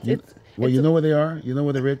now? You know where they are? You know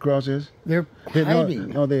where the Red Cross is? They're hiding.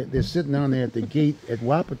 No, they're sitting down there at the gate at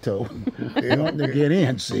Wapato, wanting to get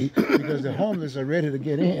in, see? Because the homeless are ready to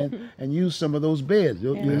get in and use some of those beds.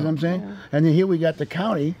 You know what I'm saying? Yeah. And then here we got the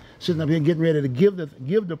county sitting up here getting ready to give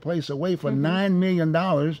the place away for $9 million.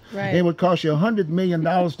 Right. It would cost you $100 million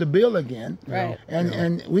to build again. Right.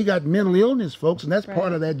 And we got mental illness folks, and that's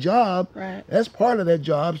part of that job. Right. That's part of that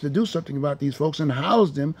job, is to do something about these folks and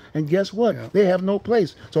house them. And guess what? Yeah. They have no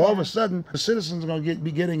place. So all of a sudden, the citizens are going to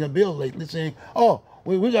be getting a bill lately saying, oh,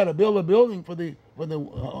 we got to build a building for the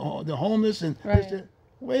the homeless and Right. this, that.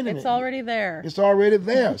 Wait a minute. It's already there. It's already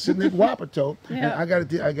there, sitting at Wapato. Yeah. And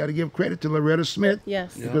I got to give credit to Loretta Smith.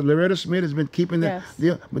 Yes. Because Loretta Smith has been keeping the Yes.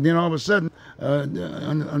 deal. But then all of a sudden,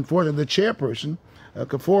 unfortunately, the chairperson,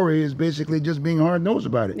 Kafori, is basically just being hard-nosed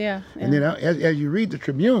about it. Yeah, And yeah. then as you read the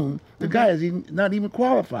Tribune, the guy is not even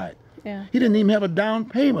qualified. Yeah. He didn't even have a down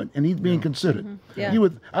payment, and he's being considered. Yeah.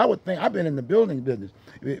 I would think, I've been in the building business.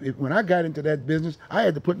 When I got into that business, I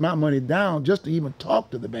had to put my money down just to even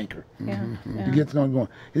talk to the banker Yeah. Yeah. to get something going.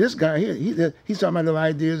 This guy here, he's talking about little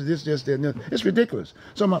ideas, this, that, and that. It's ridiculous.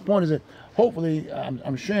 So my point is that hopefully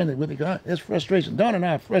I'm sharing it with you. It's frustration. Don and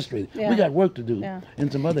I are frustrated. Yeah. We got work to do Yeah.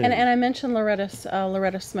 in some other And areas. I mentioned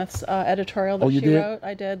Loretta Smith's editorial that Oh, you she did? wrote.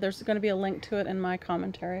 I did. There's going to be a link to it in my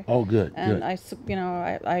commentary. Oh, good, And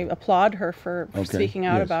good. I applaud her for Okay, speaking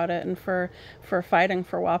out yes. about it and for fighting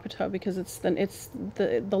for Wapato, because it's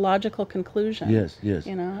the logical conclusion. Yes, yes.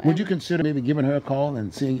 You know. Would and you consider maybe giving her a call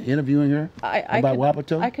and interviewing her I about could,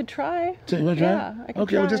 Wapato? I could try. You wanna try? Yeah, I could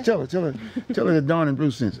Okay, well, just try. tell her that Dawn and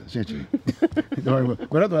Bruce sent you. Don't worry.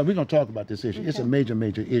 But otherwise, we're going to talk about this issue. It's a Okay.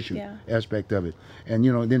 major issue Yeah. aspect of it. And,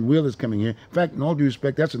 then Wheeler's coming here. In fact, in all due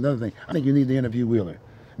respect, that's another thing. I think you need to interview Wheeler,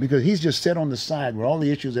 because he's just set on the side with all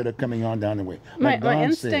the issues that are coming on down the way. My Like Dawn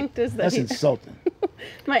instinct said, is that that's he- insulting.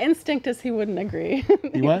 My instinct is he wouldn't agree.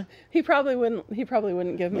 He what? He probably wouldn't. He probably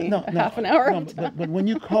wouldn't give me half an hour. No, of time. but when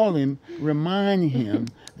you call him, remind him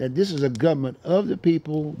that this is a government of the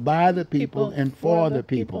people, by the people, and for the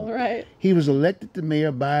people. Right. He was elected the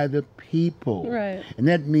mayor by the people. Right. And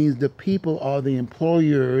that means the people are the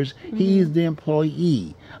employers. He's the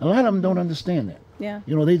employee. A lot of them don't understand that. Yeah.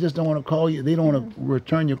 They just don't want to call you. They don't want to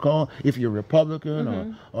return your call if you're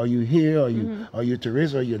Republican or you here or you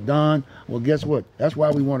Teresa or you Don. Well, guess what? That's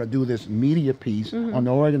why we want to do this media piece on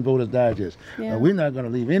the Oregon Voters Digest. Yeah. We're not going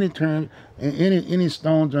to leave any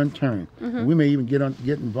stones unturned. We may even get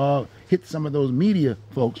involved, hit some of those media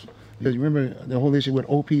folks, because remember the whole issue with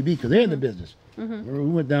OPB, because they're in the business. Remember, we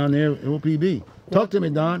went down there with OPB. Talk to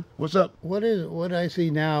me, Don. What's up? What I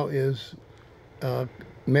see now is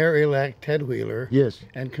Mayor-elect Ted Wheeler Yes.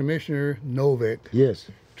 and Commissioner Novick Yes.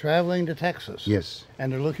 traveling to Texas. Yes.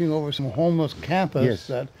 And they're looking over some homeless campus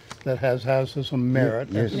Yes. that has some merit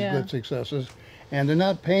and Yes. some Yeah. good successes. And they're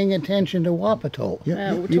not paying attention to Wapato.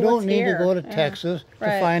 Yeah. To You don't what's need to go to here. Yeah. Texas to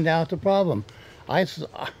Right. find out the problem.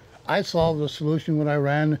 I solved the solution when I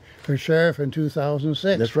ran for sheriff in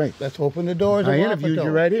 2006. That's right. Let's open the doors of I interviewed Wapato. you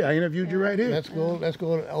right here. I interviewed you right here. Let's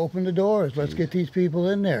go open the doars. Let's get these people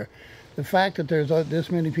in there. The fact that there's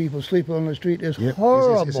this many people sleeping on the street is Yep.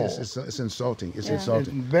 horrible. It's insulting. It's Yeah. It's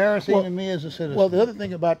insulting. embarrassing Well- to me as a citizen. Well, the other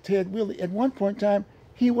thing about Ted Wheeler, at one point in time,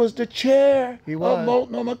 he was the chair He was. of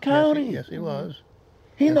Multnomah County. Yes, he was.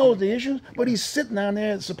 He knows the issues, but he's sitting down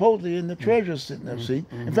there supposedly in the treasurer's sitting there seat.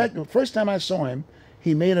 In fact, the first time I saw him,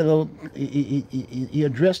 he made a little. He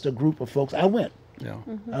addressed a group of folks. I went. Yeah.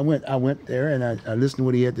 I went there and I listened to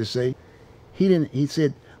what he had to say. He didn't. He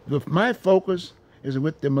said, "My focus is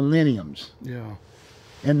with the millenniums Yeah.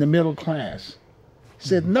 and the middle class." He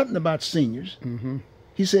said nothing about seniors.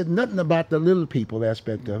 He said nothing about the little people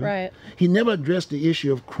aspect of it. Right. He never addressed the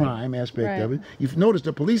issue of crime aspect of Right. it. You've noticed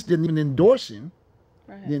the police didn't even endorse him.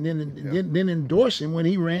 Right. Didn't endorse him when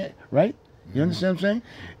he ran. Right? You understand what I'm saying?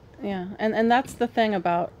 Yeah, and that's the thing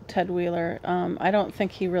about Ted Wheeler. I don't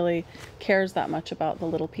think he really cares that much about the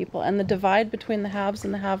little people. And the divide between the haves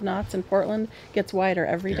and the have-nots in Portland gets wider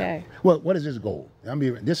every day. Well, what is his goal?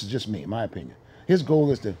 This is just me, my opinion. His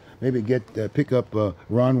goal is to maybe pick up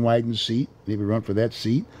Ron Wyden's seat, maybe run for that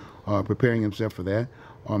seat, preparing himself for that.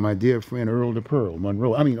 Or my dear friend Earl DePearl,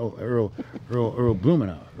 Monroe. Earl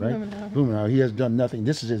Blumenauer, right? Blumenauer. He has done nothing.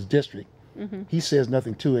 This is his district. He says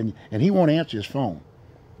nothing too, and he won't answer his phone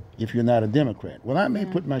if you're not a Democrat. Well, I may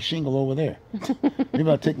put my shingle over there. Maybe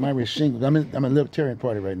I'll take my shingle. I'm a Libertarian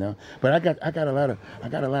Party right now, but I got a lot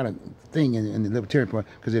of thing in the Libertarian Party,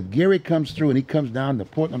 because if Gary comes through and he comes down to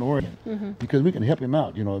Portland, Oregon, because we can help him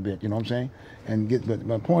out, a bit. You know what I'm saying? But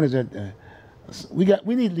my point is that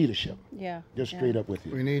we need leadership. Yeah. Just straight up with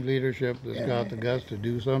you. We need leadership that's got the guts to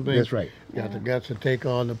do something. That's right. Got the guts to take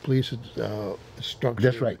on the police structure.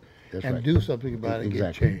 That's right. That's and right. do something about it and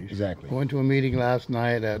Exactly. get changed. Exactly. I went to a meeting last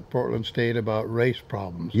night at Portland State about race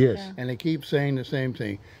problems. Yes. Yeah. And they keep saying the same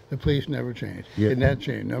thing. The police never change. Yeah. They never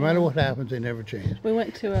change. No matter what happens, they never change. We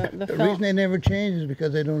went to the The film. reason they never change is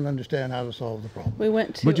because they don't understand how to solve the problem. We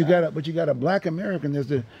went to. But you got a black American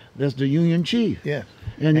that's the union chief. Yes.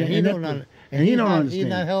 And he and don't that- un- and he he's don't not- understand. he's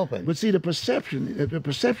not helping. But see, the perception is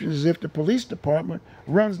as if the police department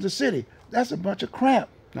runs the city. That's a bunch of crap.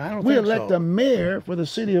 I don't We think elect so. a mayor for the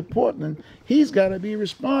city of Portland. He's got to be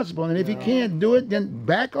responsible. And if he can't do it, then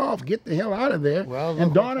back off. Get the hell out of there. Well, and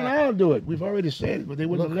look Dawn what and I'll do it. We've already said it, but they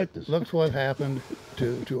wouldn't elect us. Looks what happened to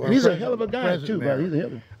our And he's a present- hell of a guy, present too, mayor. buddy. He's a hell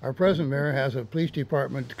of a... Our present mayor has a police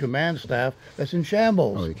department command staff that's in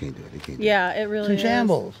shambles. Oh, they can't do it. They can't do Yeah, it It's really in is.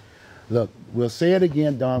 shambles. it. Look, we'll say it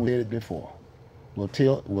again, Don. We said it before. We'll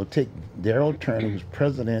take Daryl Turner, who's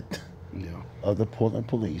president Yeah. of the Portland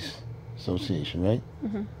Police Association, right?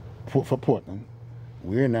 For Portland.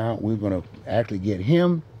 We're going to actually get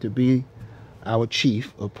him to be our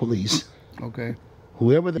chief of police. Okay.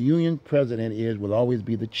 Whoever the union president is will always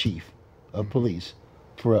be the chief of police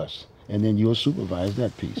for us. And then you'll supervise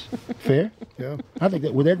that piece. Fair? Yeah. I think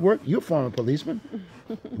that would that work? You're a former policeman.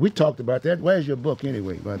 We talked about that. Where's your book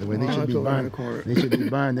anyway? By the way, they Oh, should it's be over in buying. the corner. They should be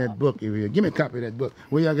buying that book. Give me a copy of that book.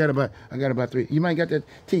 Well, I got about 3. You might got that.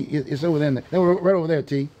 T. It's over there. Right over there.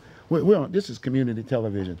 T. We're on. This is community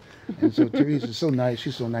television, and so Teresa is so nice.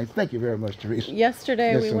 She's so nice. Thank you very much, Teresa.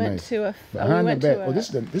 Yesterday That's we so went nice. to a. Behind we went the back. to a, Oh,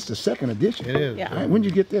 this is the second edition. It is. Yeah. All right, when did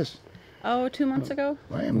you get this? 2 months ago.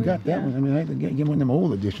 I haven't got that one. I mean, I had to get one of them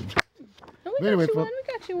old editions. No, But anyway, we folks,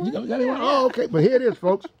 got you one. You got anyone? Oh, okay. But here it is,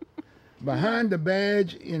 folks. Behind the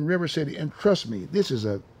Badge in River City. And trust me, this is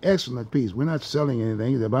an excellent piece. We're not selling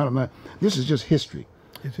anything. The bottom line, this is just history.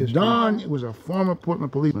 It's history. Don was a former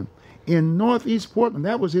Portland policeman in Northeast Portland.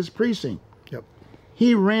 That was his precinct. Yep.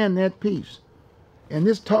 He ran that piece. And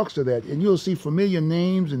this talks to that. And you'll see familiar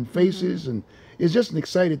names and faces. And it's just an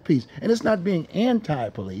excited piece. And it's not being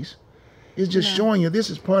anti-police. It's just showing you this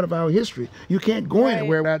is part of our history. You can't go Right.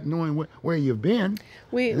 anywhere without knowing where you've been.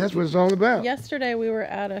 We And that's what it's all about. Yesterday we were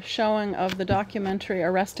at a showing of the documentary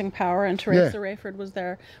Arresting Power, and Teresa Yeah. Rayford was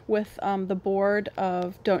there with the board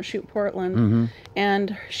of Don't Shoot Portland, Mm-hmm.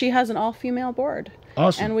 and she has an all-female board.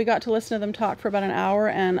 Awesome. And we got to listen to them talk for about an hour,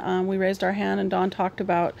 and we raised our hand, and Don talked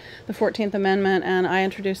about the 14th Amendment, and I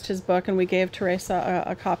introduced his book, and we gave Teresa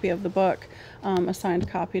a copy of the book, a signed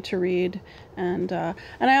copy to read. And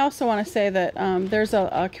I also want to say that there's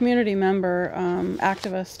a community member,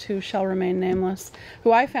 activist who shall remain nameless,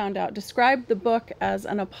 who I found out described the book as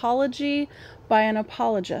an apology by an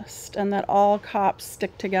apologist, and that all cops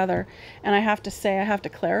stick together. And I have to say, I have to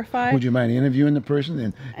clarify. Would you mind interviewing the person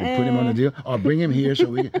and put him on the deal? Or bring him here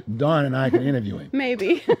so Dawn and I can interview him.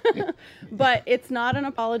 Maybe. But it's not an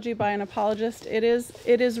apology by an apologist. It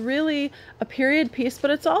is really a period piece,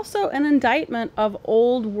 but it's also an indictment of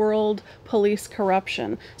old world police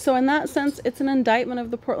corruption. So in that sense, it's an indictment of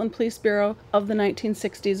the Portland Police Bureau of the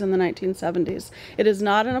 1960s and the 1970s. It is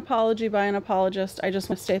not an apology by an apologist. I just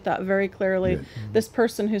want to state that very clearly. This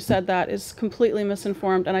person who said that is completely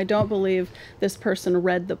misinformed, and I don't believe this person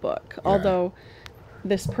read the book, although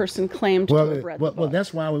this person claimed to have read the book. Well,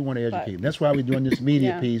 that's why we want to educate. That's why we're doing this media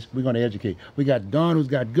Yeah. piece. We're going to educate. We got Dawn, who's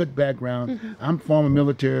got good background. Mm-hmm. I'm former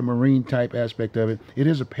military, Marine type aspect of it. It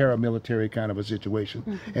is a paramilitary kind of a situation.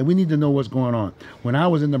 Mm-hmm. And we need to know what's going on. When I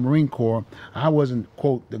was in the Marine Corps, I wasn't,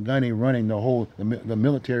 quote, the gunny running the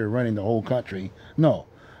military running the whole country. No.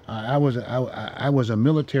 I was a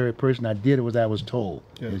military person. I did what I was told,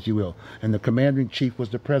 as you will. And the commander in chief was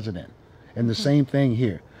the president. And the same thing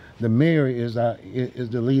here. The mayor is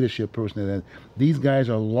the leadership person. These guys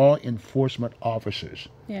are law enforcement officers.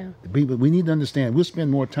 Yeah. We need to understand. We'll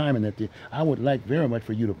spend more time in that. I would like very much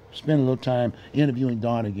for you to spend a little time interviewing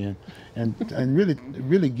Dawn again, and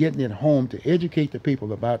really getting it home to educate the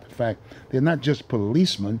people about the fact they're not just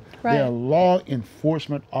policemen. Right. They are law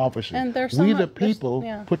enforcement officers. And there's so we the much- there's- people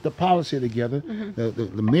yeah. put the policy together.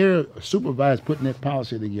 The mayor supervises putting that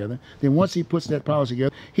policy together. Then once he puts that policy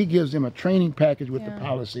together, he gives them a training package with the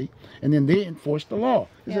policy, and then they enforce the law.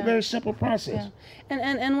 It's a Yeah. very simple process.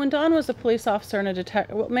 Yeah. And when Don was a police officer and a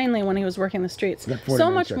detective, well, mainly when he was working the streets, Got so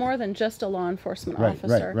 49 much seconds. more than just a law enforcement Right,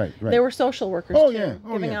 officer. right. They were social workers Oh, too, yeah.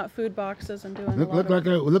 Oh, giving yeah. out food boxes and doing Look a lot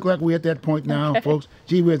like we're at that point now, folks.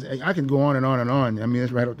 Gee whiz, I can go on and on and on. I mean,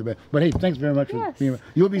 it's right up the bat. But hey, thanks very much for Yes. being.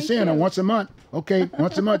 You'll be Thank seeing her you. once a month. Okay,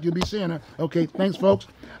 once a month you'll be seeing her. Okay, thanks, folks.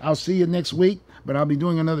 I'll see you next week. But I'll be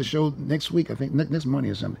doing another show next week. I think next Monday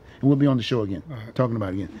or something, and we'll be on the show again, talking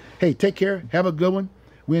about it again. Hey, take care. Have a good one.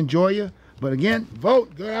 We enjoy you. But again,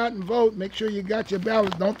 vote. Go out and vote. Make sure you got your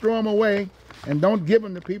ballots. Don't throw them away, and don't give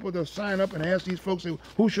them to people to sign up and ask these folks,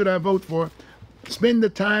 who should I vote for? Spend the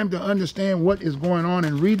time to understand what is going on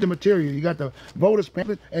and read the material. You got the voters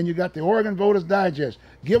pamphlet and you got the Oregon Voters Digest.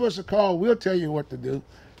 Give us a call. We'll tell you what to do.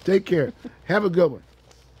 Take care. Have a good one.